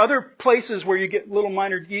 There are other places where you get little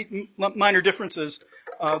minor differences.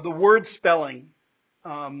 The word spelling,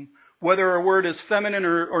 whether a word is feminine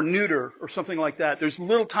or neuter or something like that. There's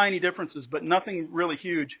little tiny differences, but nothing really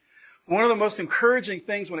huge. One of the most encouraging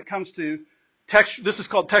things when it comes to text, this is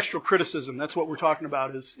called textual criticism. That's what we're talking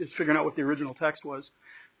about is figuring out what the original text was.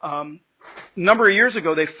 A number of years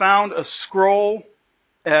ago, they found a scroll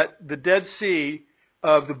at the Dead Sea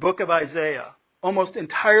of the book of Isaiah, almost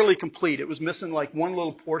entirely complete. It was missing like one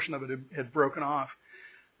little portion of it had broken off.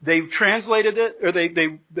 They translated it, or they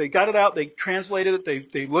got it out, they translated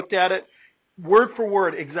it, they looked at it, word for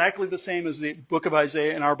word, exactly the same as the book of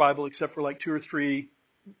Isaiah in our Bible, except for like 2 or 3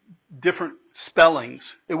 different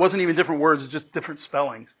spellings. It wasn't even different words, it's just different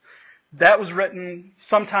spellings. That was written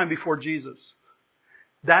sometime before Jesus.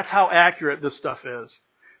 That's how accurate this stuff is.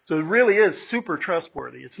 So it really is super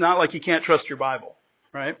trustworthy. It's not like you can't trust your Bible,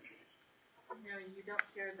 right? No, you don't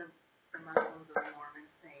hear the Muslims or the Mormons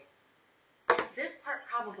say, this part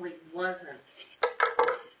probably wasn't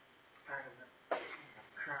part of the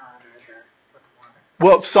Quran or the Book of Mormon.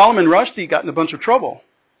 Well, Solomon Rushdie got in a bunch of trouble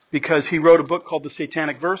because he wrote a book called the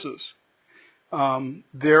Satanic Verses.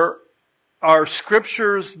 There are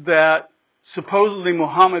scriptures that supposedly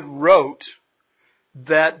Muhammad wrote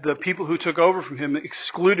that the people who took over from him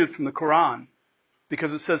excluded from the Quran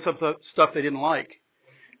because it says some stuff they didn't like.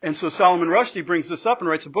 And so Solomon Rushdie brings this up and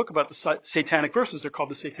writes a book about the Satanic Verses. They're called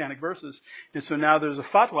the Satanic Verses. And so now there's a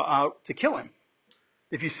fatwa out to kill him.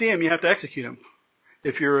 If you see him, you have to execute him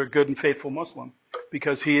if you're a good and faithful Muslim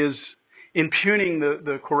because he is impugning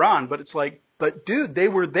the Quran. But it's like, but dude, they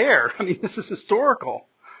were there. I mean, this is historical.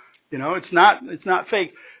 It's not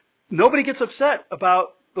fake. Nobody gets upset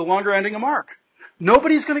about the longer ending of Mark.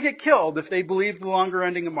 Nobody's going to get killed if they believe the longer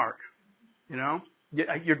ending of Mark.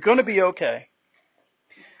 You're going to be okay.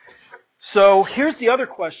 So here's the other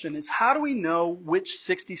question is how do we know which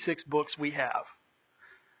 66 books we have?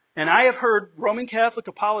 And I have heard Roman Catholic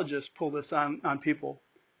apologists pull this on people.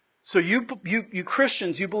 So you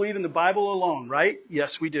Christians, you believe in the Bible alone, right?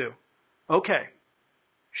 Yes, we do. Okay.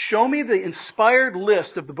 Show me the inspired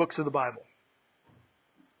list of the books of the Bible.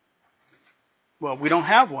 Well, we don't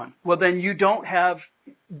have one. Well, then you don't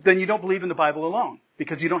believe in the Bible alone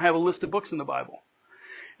because you don't have a list of books in the Bible.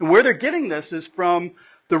 And where they're getting this is from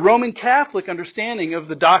the Roman Catholic understanding of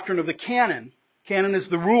the doctrine of the canon. Canon is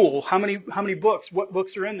the rule. How many books? What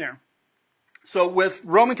books are in there? So with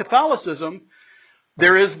Roman Catholicism,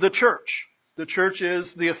 there is the church. The church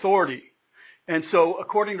is the authority. And so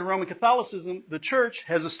according to Roman Catholicism, the church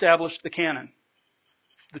has established the canon.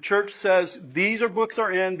 The church says these books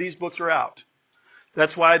are in, these books are out.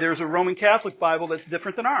 That's why there's a Roman Catholic Bible that's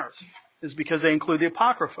different than ours, is because they include the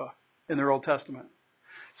Apocrypha in their Old Testament.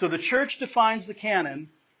 So the church defines the canon.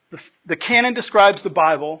 The canon describes the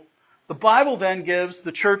Bible. The Bible then gives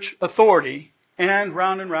the church authority, and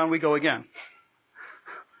round we go again.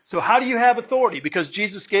 So how do you have authority? Because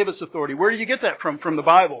Jesus gave us authority. Where do you get that from? From the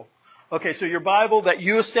Bible. Okay, so your Bible that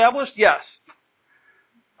you established? Yes.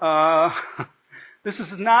 This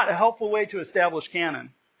is not a helpful way to establish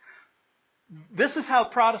canon. This is how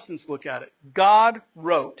Protestants look at it. God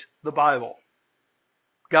wrote the Bible.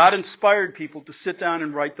 God inspired people to sit down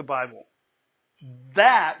and write the Bible.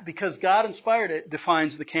 That, because God inspired it,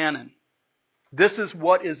 defines the canon. This is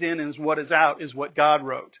what is in and what is out, is what God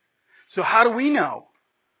wrote. So how do we know?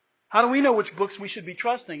 How do we know which books we should be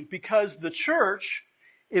trusting? Because the church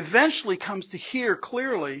eventually comes to hear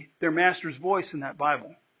clearly their master's voice in that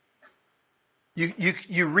Bible.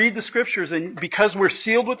 You read the scriptures, and because we're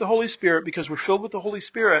sealed with the Holy Spirit, because we're filled with the Holy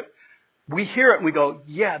Spirit, we hear it and we go,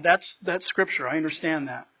 yeah, that's scripture. I understand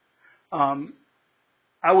that.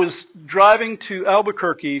 I was driving to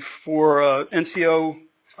Albuquerque for NCO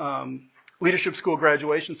Leadership School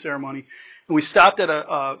graduation ceremony, and we stopped at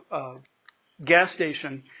a gas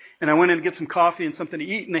station, and I went in to get some coffee and something to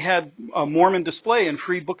eat, and they had a Mormon display and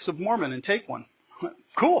free books of Mormon, and take one.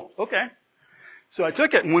 Cool, okay. So I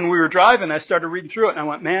took it, and when we were driving, I started reading through it, and I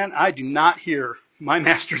went, man, I do not hear my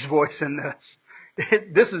master's voice in this.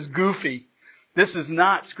 This is goofy. This is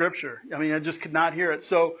not scripture. I mean, I just could not hear it.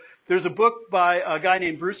 So there's a book by a guy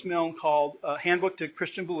named Bruce Milne called Handbook to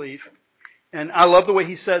Christian Belief, and I love the way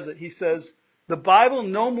he says it. He says, the Bible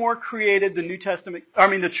no more created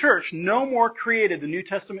the church no more created the New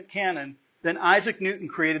Testament canon than Isaac Newton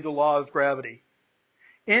created the law of gravity.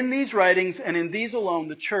 In these writings and in these alone,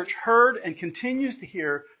 the church heard and continues to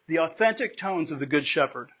hear the authentic tones of the Good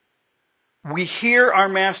Shepherd. We hear our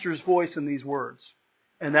master's voice in these words,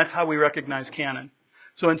 and that's how we recognize canon.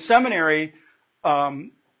 So in seminary,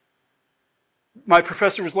 my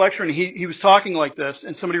professor was lecturing, he was talking like this,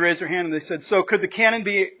 and somebody raised their hand and they said, so could the canon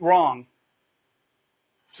be wrong?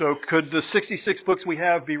 So could the 66 books we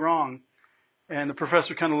have be wrong? And the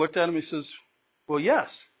professor kind of looked at him, he says, well,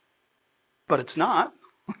 yes, but it's not.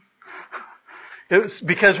 It was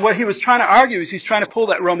because what he was trying to argue is he's trying to pull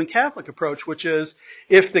that Roman Catholic approach, which is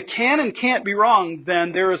if the canon can't be wrong,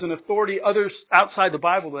 then there is an authority others outside the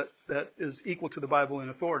Bible that is equal to the Bible in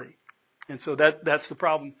authority. And so that's the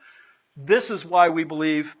problem. This is why we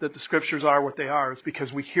believe that the scriptures are what they are, is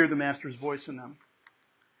because we hear the master's voice in them.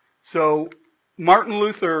 So Martin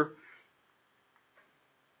Luther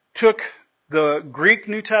took the Greek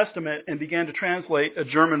New Testament and began to translate a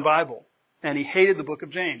German Bible, and he hated the book of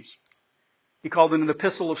James. He called it an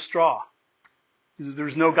epistle of straw. He says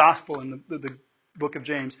there's no gospel in the book of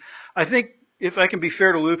James. I think, if I can be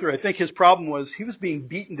fair to Luther, I think his problem was he was being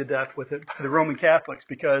beaten to death with it by the Roman Catholics,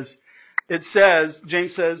 because it says,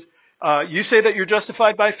 James says, you say that you're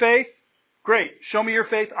justified by faith? Great. Show me your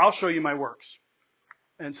faith. I'll show you my works.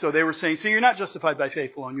 And so they were saying, so you're not justified by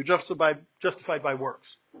faith alone. You're justified by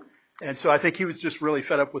works. And so I think he was just really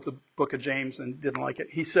fed up with the book of James and didn't like it.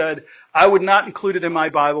 He said, I would not include it in my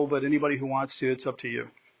Bible, but anybody who wants to, it's up to you.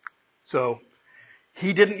 So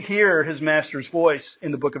he didn't hear his master's voice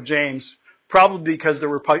in the book of James, probably because there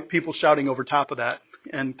were people shouting over top of that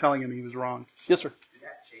and telling him he was wrong. Yes, sir? Did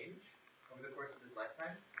that change over the course of his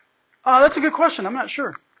lifetime? That's a good question. I'm not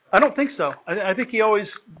sure. I don't think so. I think he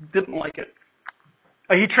always didn't like it.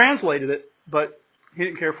 He translated it, but he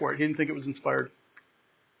didn't care for it. He didn't think it was inspired.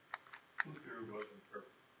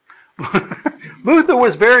 Luther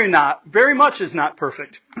was very much is not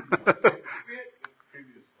perfect.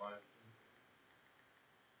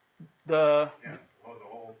 That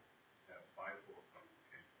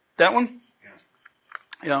one?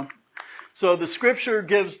 Yeah. So the scripture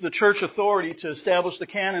gives the church authority to establish the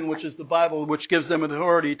canon, which is the Bible, which gives them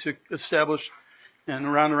authority to establish, and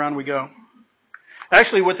around we go.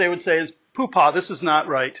 Actually, what they would say is, poo-pah, this is not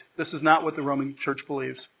right. This is not what the Roman Church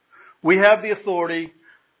believes. We have the authority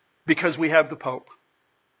because we have the Pope.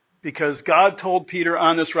 Because God told Peter,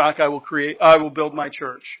 on this rock I will build my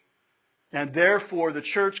church. And therefore the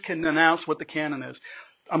church can announce what the canon is.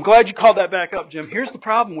 I'm glad you called that back up, Jim. Here's the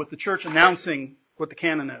problem with the church announcing what the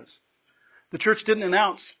canon is. The church didn't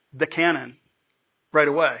announce the canon right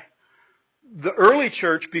away. the early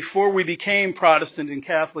church, before we became Protestant and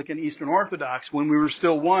Catholic and Eastern Orthodox, when we were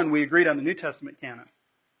still one, we agreed on the New Testament canon.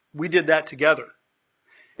 We did that together.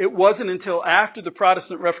 It wasn't until after the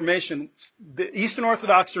Protestant Reformation, the Eastern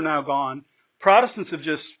Orthodox are now gone, Protestants have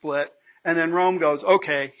just split, and then Rome goes,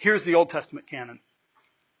 okay, here's the Old Testament canon.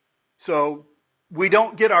 So we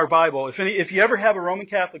don't get our Bible. If you ever have a Roman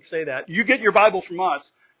Catholic say that, you get your Bible from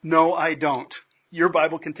us. No, I don't. Your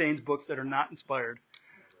Bible contains books that are not inspired.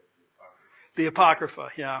 The Apocrypha,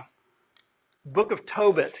 yeah. Book of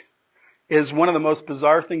Tobit is one of the most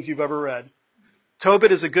bizarre things you've ever read.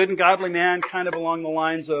 Tobit is a good and godly man, kind of along the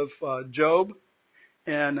lines of Job.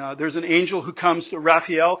 And there's an angel who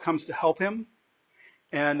Raphael comes to help him.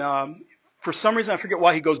 And for some reason, I forget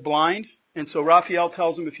why he goes blind. And so Raphael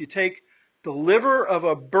tells him, if you take the liver of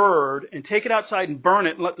a bird and take it outside and burn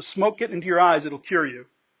it and let the smoke get into your eyes, it'll cure you.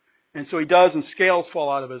 And so he does, and scales fall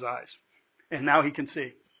out of his eyes. And now he can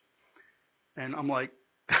see. And I'm like,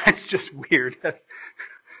 that's just weird.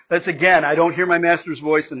 That's, again, I don't hear my master's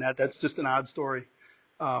voice in that. That's just an odd story.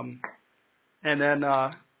 And then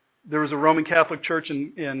there was a Roman Catholic church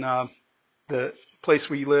in the place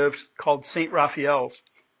we lived called St. Raphael's.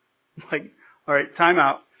 I'm like, all right, time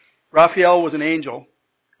out. Raphael was an angel.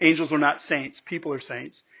 Angels are not saints. People are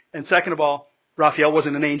saints. And second of all, Raphael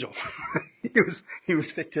wasn't an angel. he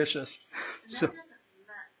was fictitious. And that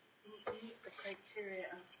doesn't meet the criteria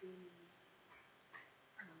of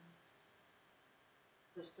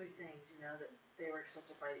those three things, that they were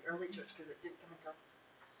accepted by the early church because it didn't come until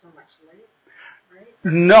so much later, right?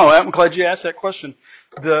 No, I'm glad you asked that question.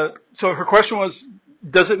 So her question was,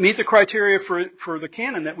 does it meet the criteria for the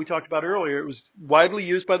canon that we talked about earlier? It was widely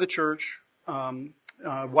used by the church,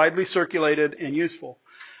 widely circulated, and useful.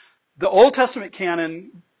 The Old Testament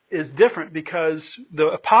canon is different because the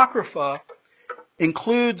Apocrypha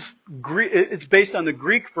includes, it's based on the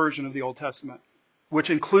Greek version of the Old Testament, which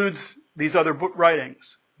includes these other book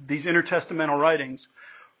writings, these intertestamental writings.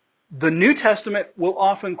 The New Testament will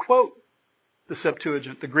often quote the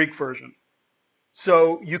Septuagint, the Greek version.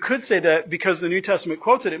 So you could say that because the New Testament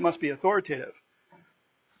quotes it, it must be authoritative.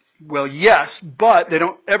 Well, yes, but they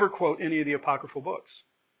don't ever quote any of the apocryphal books.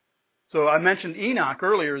 So I mentioned Enoch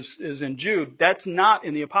earlier is in Jude. That's not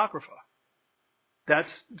in the Apocrypha.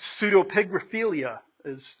 That's pseudepigraphilia,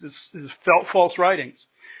 is false writings.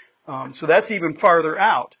 So that's even farther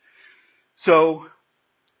out. So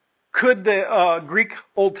could the Greek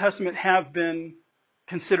Old Testament have been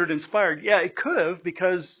considered inspired? Yeah, it could have,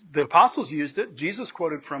 because the apostles used it. Jesus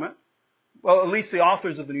quoted from it. Well, at least the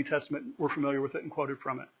authors of the New Testament were familiar with it and quoted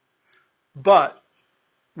from it. But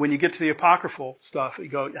when you get to the apocryphal stuff, you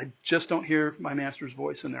go, I just don't hear my master's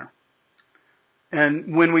voice in there.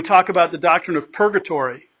 And when we talk about the doctrine of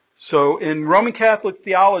purgatory, so in Roman Catholic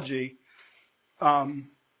theology,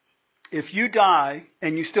 if you die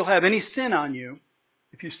and you still have any sin on you,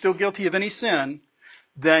 if you're still guilty of any sin,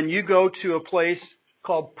 then you go to a place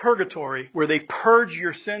called purgatory where they purge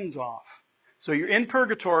your sins off. So you're in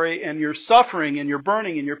purgatory and you're suffering and you're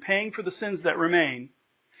burning and you're paying for the sins that remain.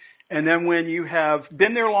 And then when you have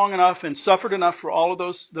been there long enough and suffered enough for all of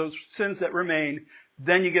those sins that remain,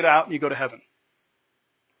 then you get out and you go to heaven.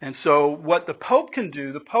 And so what the Pope can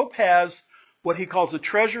do, the Pope has what he calls a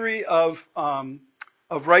treasury of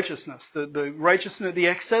righteousness, the righteousness, the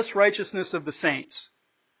excess righteousness of the saints.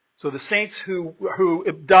 So the saints who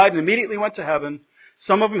died and immediately went to heaven,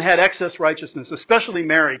 some of them had excess righteousness, especially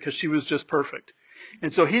Mary, because she was just perfect.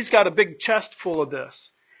 And so he's got a big chest full of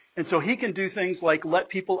this. And so he can do things like let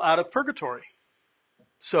people out of purgatory.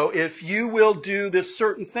 So if you will do this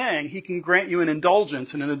certain thing, he can grant you an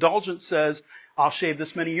indulgence. And an indulgence says, I'll shave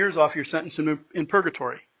this many years off your sentence in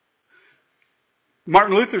purgatory.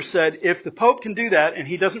 Martin Luther said, if the Pope can do that and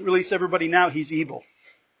he doesn't release everybody now, he's evil.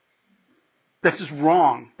 That's just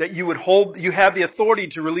wrong. That you have the authority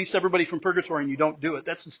to release everybody from purgatory and you don't do it.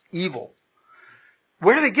 That's just evil.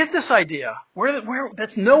 Where do they get this idea?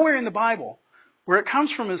 That's nowhere in the Bible. Where it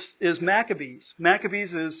comes from is Maccabees.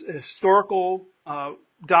 Maccabees is a historical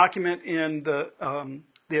document in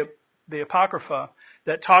the Apocrypha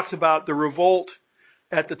that talks about the revolt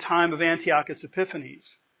at the time of Antiochus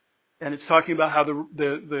Epiphanes. And it's talking about how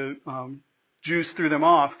the Jews threw them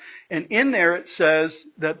off. And in there it says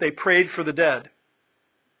that they prayed for the dead.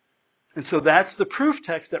 And so that's the proof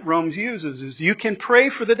text that Rome uses, is you can pray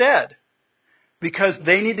for the dead because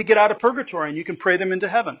they need to get out of purgatory and you can pray them into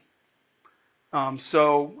heaven.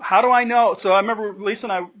 So how do I know? So I remember Lisa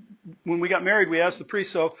and I, when we got married, we asked the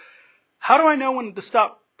priest, so how do I know when to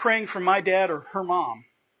stop praying for my dad or her mom?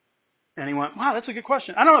 And he went, wow, that's a good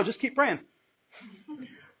question. I don't know, just keep praying.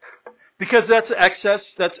 Because that's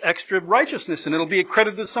excess, that's extra righteousness, and it'll be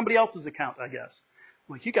accredited to somebody else's account, I guess.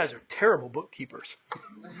 Well, you guys are terrible bookkeepers.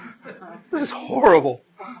 This is horrible.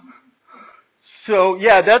 So,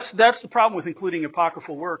 yeah, that's the problem with including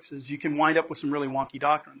apocryphal works, is you can wind up with some really wonky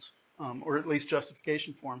doctrines, or at least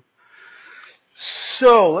justification for them.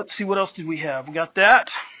 So, let's see, what else did we have? We got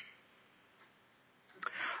that.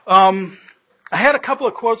 I had a couple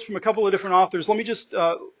of quotes from a couple of different authors. Let me just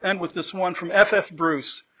end with this one from F.F.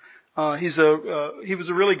 Bruce. He was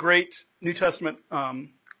a really great New Testament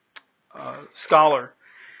scholar.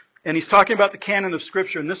 And he's talking about the canon of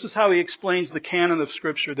Scripture, and this is how he explains the canon of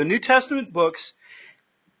Scripture. The New Testament books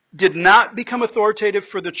did not become authoritative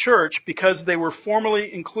for the church because they were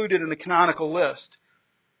formally included in the canonical list.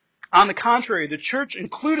 On the contrary, the church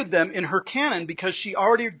included them in her canon because she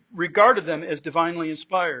already regarded them as divinely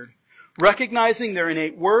inspired, recognizing their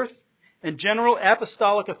innate worth and general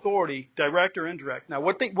apostolic authority, direct or indirect. Now,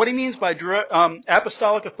 what he means by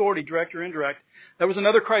apostolic authority, direct or indirect, that was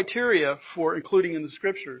another criteria for including in the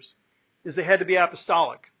Scriptures, is they had to be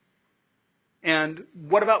apostolic. And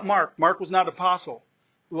what about Mark? Mark was not apostle.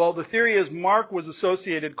 Well, the theory is Mark was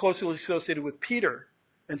closely associated with Peter,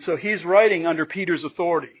 and so he's writing under Peter's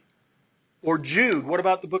authority. Or Jude. What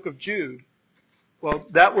about the book of Jude? Well,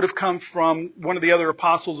 that would have come from one of the other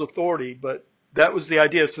apostles' authority, but that was the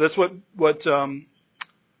idea. So that's what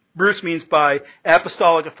Bruce means by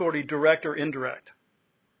apostolic authority, direct or indirect,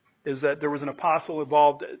 is that there was an apostle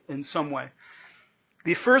involved in some way.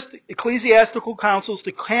 The first ecclesiastical councils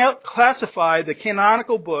to classify the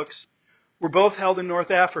canonical books were both held in North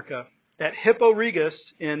Africa, at Hippo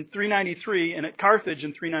Regius in 393 and at Carthage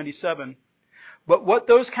in 397. But what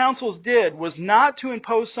those councils did was not to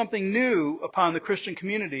impose something new upon the Christian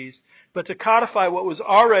communities, but to codify what was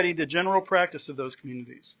already the general practice of those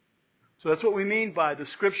communities. So that's what we mean by the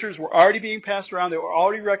Scriptures were already being passed around. They were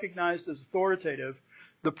already recognized as authoritative.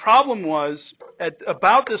 The problem was, at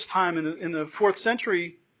about this time in the 4th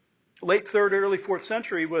century, late 3rd, early 4th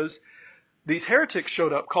century, was these heretics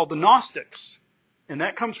showed up called the Gnostics. And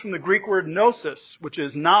that comes from the Greek word gnosis, which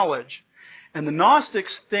is knowledge. And the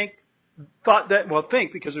Gnostics think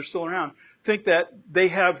because they're still around, think that they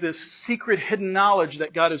have this secret hidden knowledge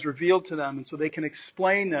that God has revealed to them, and so they can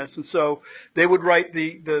explain this. And so they would write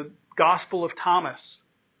the Gospel of Thomas.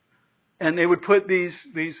 And they would put these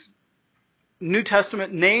New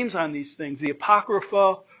Testament names on these things, the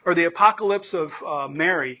Apocrypha, or the Apocalypse of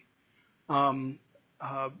Mary, the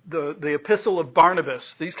Epistle of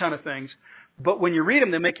Barnabas, these kind of things. But when you read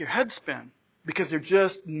them, they make your head spin, because they're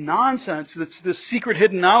just nonsense. It's this secret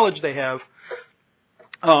hidden knowledge they have.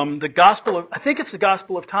 I think it's the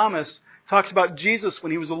Gospel of Thomas, talks about Jesus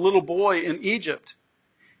when he was a little boy in Egypt.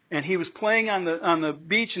 And he was playing on the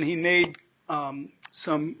beach, and he made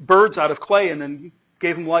some birds out of clay and then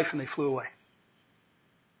gave them life, and they flew away.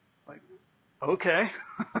 Like, okay.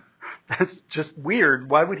 That's just weird.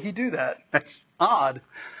 Why would he do that? That's odd.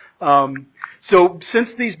 So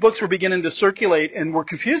since these books were beginning to circulate and were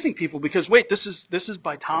confusing people, because wait, this is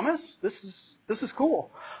by Thomas? This is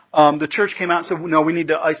cool. The church came out and said, no, we need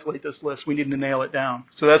to isolate this list. We need to nail it down.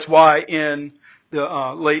 So that's why in the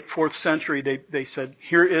late 4th century they said,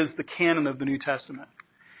 here is the canon of the New Testament.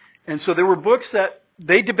 And so there were books that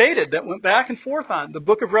they debated, that went back and forth on. The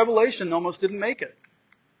book of Revelation almost didn't make it.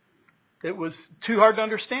 It was too hard to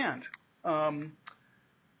understand.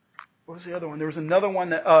 What was the other one? There was another one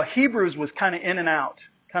that Hebrews was kind of in and out,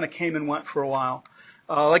 kind of came and went for a while.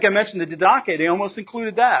 Like I mentioned, the Didache, they almost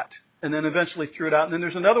included that, and then eventually threw it out. And then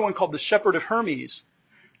there's another one called the Shepherd of Hermes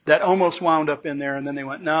that almost wound up in there, and then they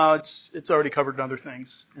went, no, it's already covered in other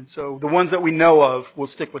things. And so the ones that we know of, we'll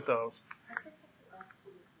stick with those.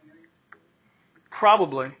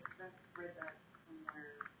 Probably.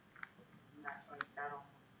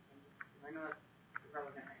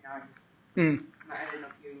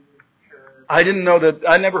 I didn't know that.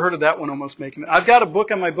 I never heard of that one almost making it. I've got a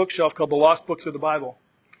book on my bookshelf called The Lost Books of the Bible.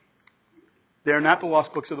 They're not the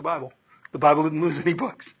lost books of the Bible. The Bible didn't lose any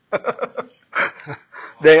books.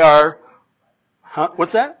 They are,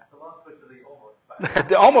 what's that? The lost books of the almost Bible.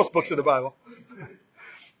 The almost books of the Bible.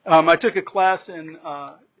 I took a class in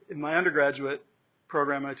my undergraduate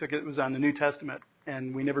program. It was on the New Testament,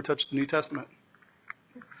 and we never touched the New Testament.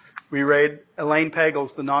 We read Elaine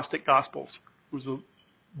Pagel's The Gnostic Gospels. It was a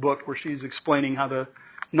book where she's explaining how the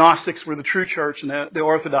Gnostics were the true church and the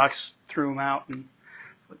Orthodox threw them out. And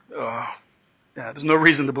there's no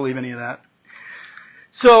reason to believe any of that.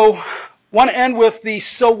 So, want to end with the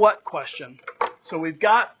so what question. So we've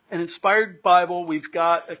got an inspired Bible. We've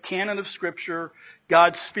got a canon of Scripture.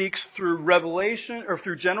 God speaks through revelation, or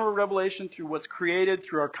through general revelation, through what's created,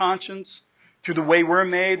 through our conscience, through the way we're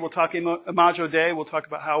made. We'll talk Imago Dei. We'll talk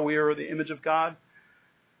about how we are the image of God.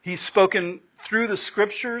 He's spoken through the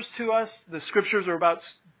Scriptures to us. The Scriptures are about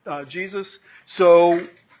Jesus. So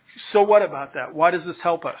what about that? Why does this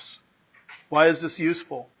help us? Why is this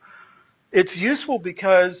useful? It's useful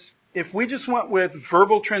because if we just went with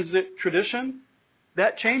verbal tradition,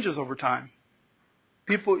 that changes over time.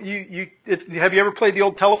 People, have you ever played the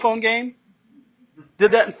old telephone game?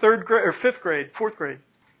 Did that in 3rd grade or 5th grade, 4th grade,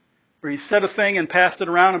 where you said a thing and passed it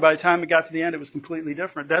around, and by the time it got to the end, it was completely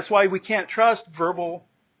different. That's why we can't trust verbal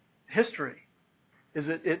history.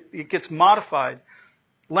 It gets modified.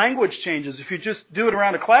 Language changes. If you just do it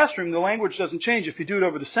around a classroom, the language doesn't change. If you do it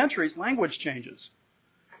over the centuries, language changes.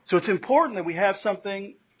 So it's important that we have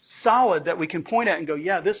something solid that we can point at and go,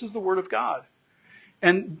 yeah, this is the Word of God.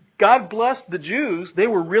 And God blessed the Jews. They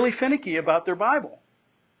were really finicky about their Bible.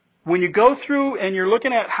 When you go through and you're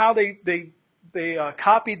looking at how they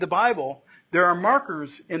copied the Bible, there are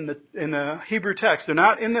markers in the Hebrew text. They're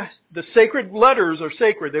not in the sacred letters are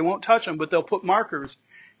sacred. They won't touch them, but they'll put markers.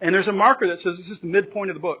 And there's a marker that says this is the midpoint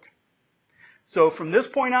of the book. So from this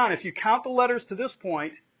point on, if you count the letters to this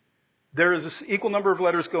point, there is an equal number of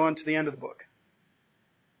letters going to the end of the book.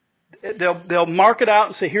 They'll mark it out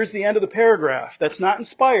and say, here's the end of the paragraph. That's not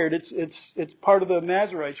inspired. It's part of the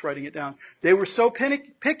Masoretes writing it down. They were so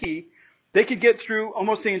picky, they could get through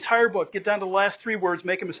almost the entire book, get down to the last 3 words,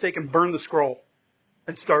 make a mistake, and burn the scroll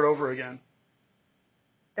and start over again.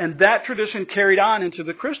 And that tradition carried on into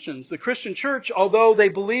the Christians. The Christian church, although they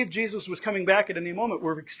believed Jesus was coming back at any moment,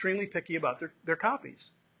 were extremely picky about their copies.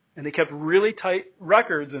 And they kept really tight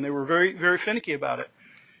records, and they were very, very finicky about it.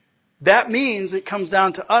 That means it comes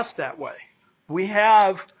down to us that way. We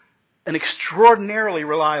have an extraordinarily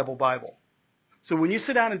reliable Bible. So when you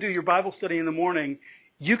sit down and do your Bible study in the morning,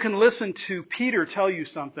 you can listen to Peter tell you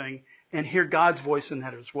something and hear God's voice in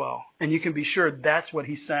that as well. And you can be sure that's what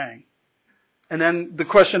he's saying. And then the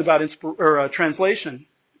question about translation,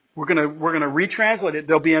 we're going to retranslate it.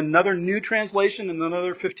 There'll be another new translation in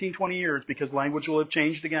another 15, 20 years because language will have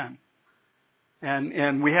changed again.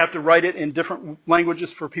 And we have to write it in different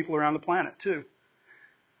languages for people around the planet too.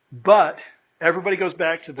 But everybody goes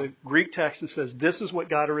back to the Greek text and says, this is what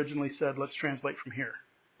God originally said, let's translate from here.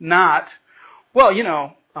 Not, well,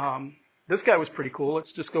 this guy was pretty cool,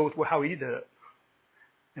 let's just go with how he did it.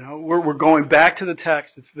 We're going back to the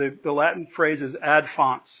text. It's the Latin phrase is ad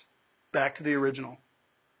fontes, back to the original.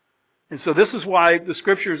 And so this is why the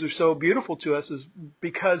Scriptures are so beautiful to us, is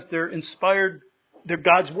because they're inspired, they're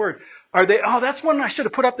God's Word. Are they? Oh, that's one I should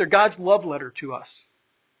have put up there. God's love letter to us.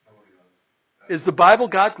 Is the Bible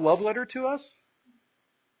God's love letter to us?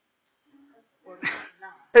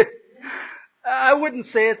 I wouldn't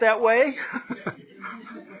say it that way.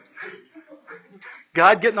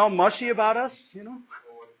 God getting all mushy about us, Well, what's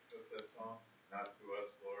that song? Not to us,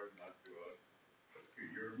 Lord, not to us, but to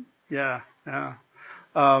your. Yeah.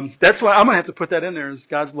 That's why I'm going to have to put that in there, is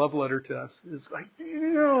God's love letter to us. It's like,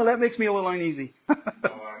 that makes me a little uneasy. No, I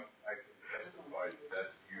can testify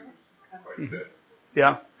that's used quite a bit.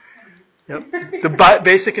 Yeah. Yep. The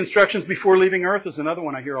basic instructions before leaving earth is another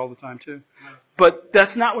one I hear all the time too. But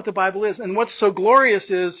that's not what the Bible is. And what's so glorious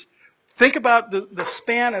is, think about the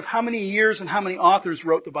span of how many years and how many authors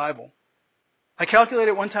wrote the Bible. I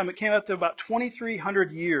calculated one time, it came up to about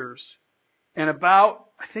 2,300 years. And about,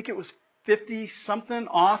 I think it was 50-something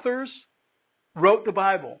authors wrote the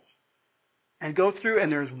Bible. And go through,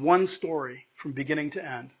 and there's one story from beginning to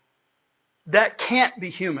end. That can't be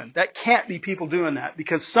human. That can't be people doing that.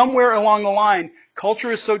 Because somewhere along the line,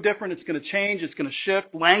 culture is so different, it's going to change, it's going to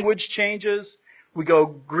shift, language changes. We go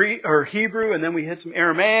Greek or Hebrew, and then we hit some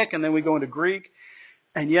Aramaic, and then we go into Greek.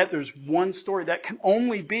 And yet there's one story. That can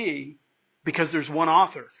only be because there's one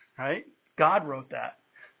author, right? God wrote that.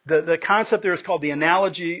 The concept there is called the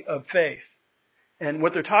analogy of faith. And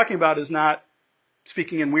what they're talking about is not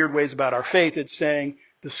speaking in weird ways about our faith. It's saying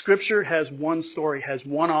the Scripture has one story, has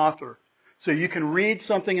one author. So you can read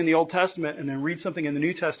something in the Old Testament and then read something in the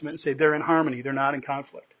New Testament and say they're in harmony, they're not in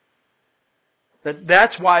conflict.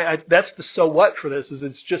 That's why that's the so what for this, is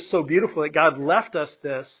it's just so beautiful that God left us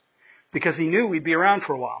this because He knew we'd be around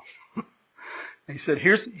for a while. And He said,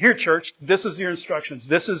 here church, this is your instructions.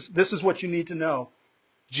 This is what you need to know.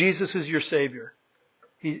 Jesus is your Savior.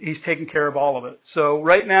 He's taking care of all of it. So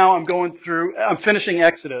right now I'm finishing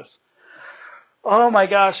Exodus. Oh my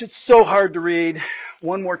gosh, it's so hard to read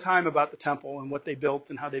one more time about the temple and what they built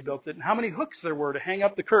and how they built it and how many hooks there were to hang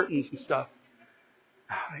up the curtains and stuff.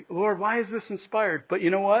 Lord, why is this inspired? But you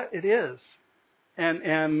know what? It is.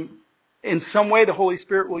 And in some way the Holy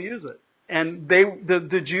Spirit will use it. And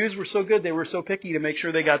the Jews were so good, they were so picky to make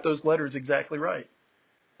sure they got those letters exactly right.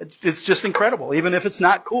 It's just incredible, even if it's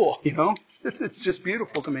not cool, you know? It's just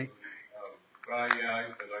beautiful to me. I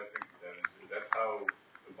think that's how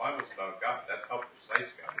the Bible's about God. That's how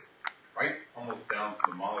precise God is. Right? Almost down to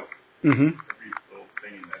the molecule. Mm-hmm. Every little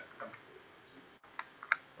thing in that comes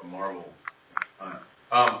to it. A marvel.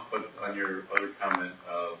 But on your other comment,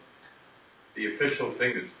 the official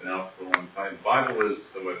thing that's been out for a long time, the Bible is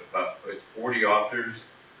it's 40 authors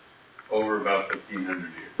over about 1,500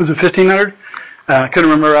 years. Was it 1,500? I couldn't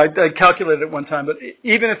remember. I calculated it one time, but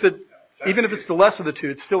even if it's the less of the two,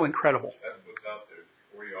 it's still incredible. That's what's out there.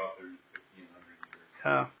 40 authors,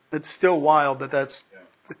 1,500 years. It's still wild that that's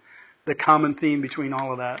the common theme between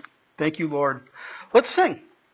all of that. Thank you, Lord. Let's sing.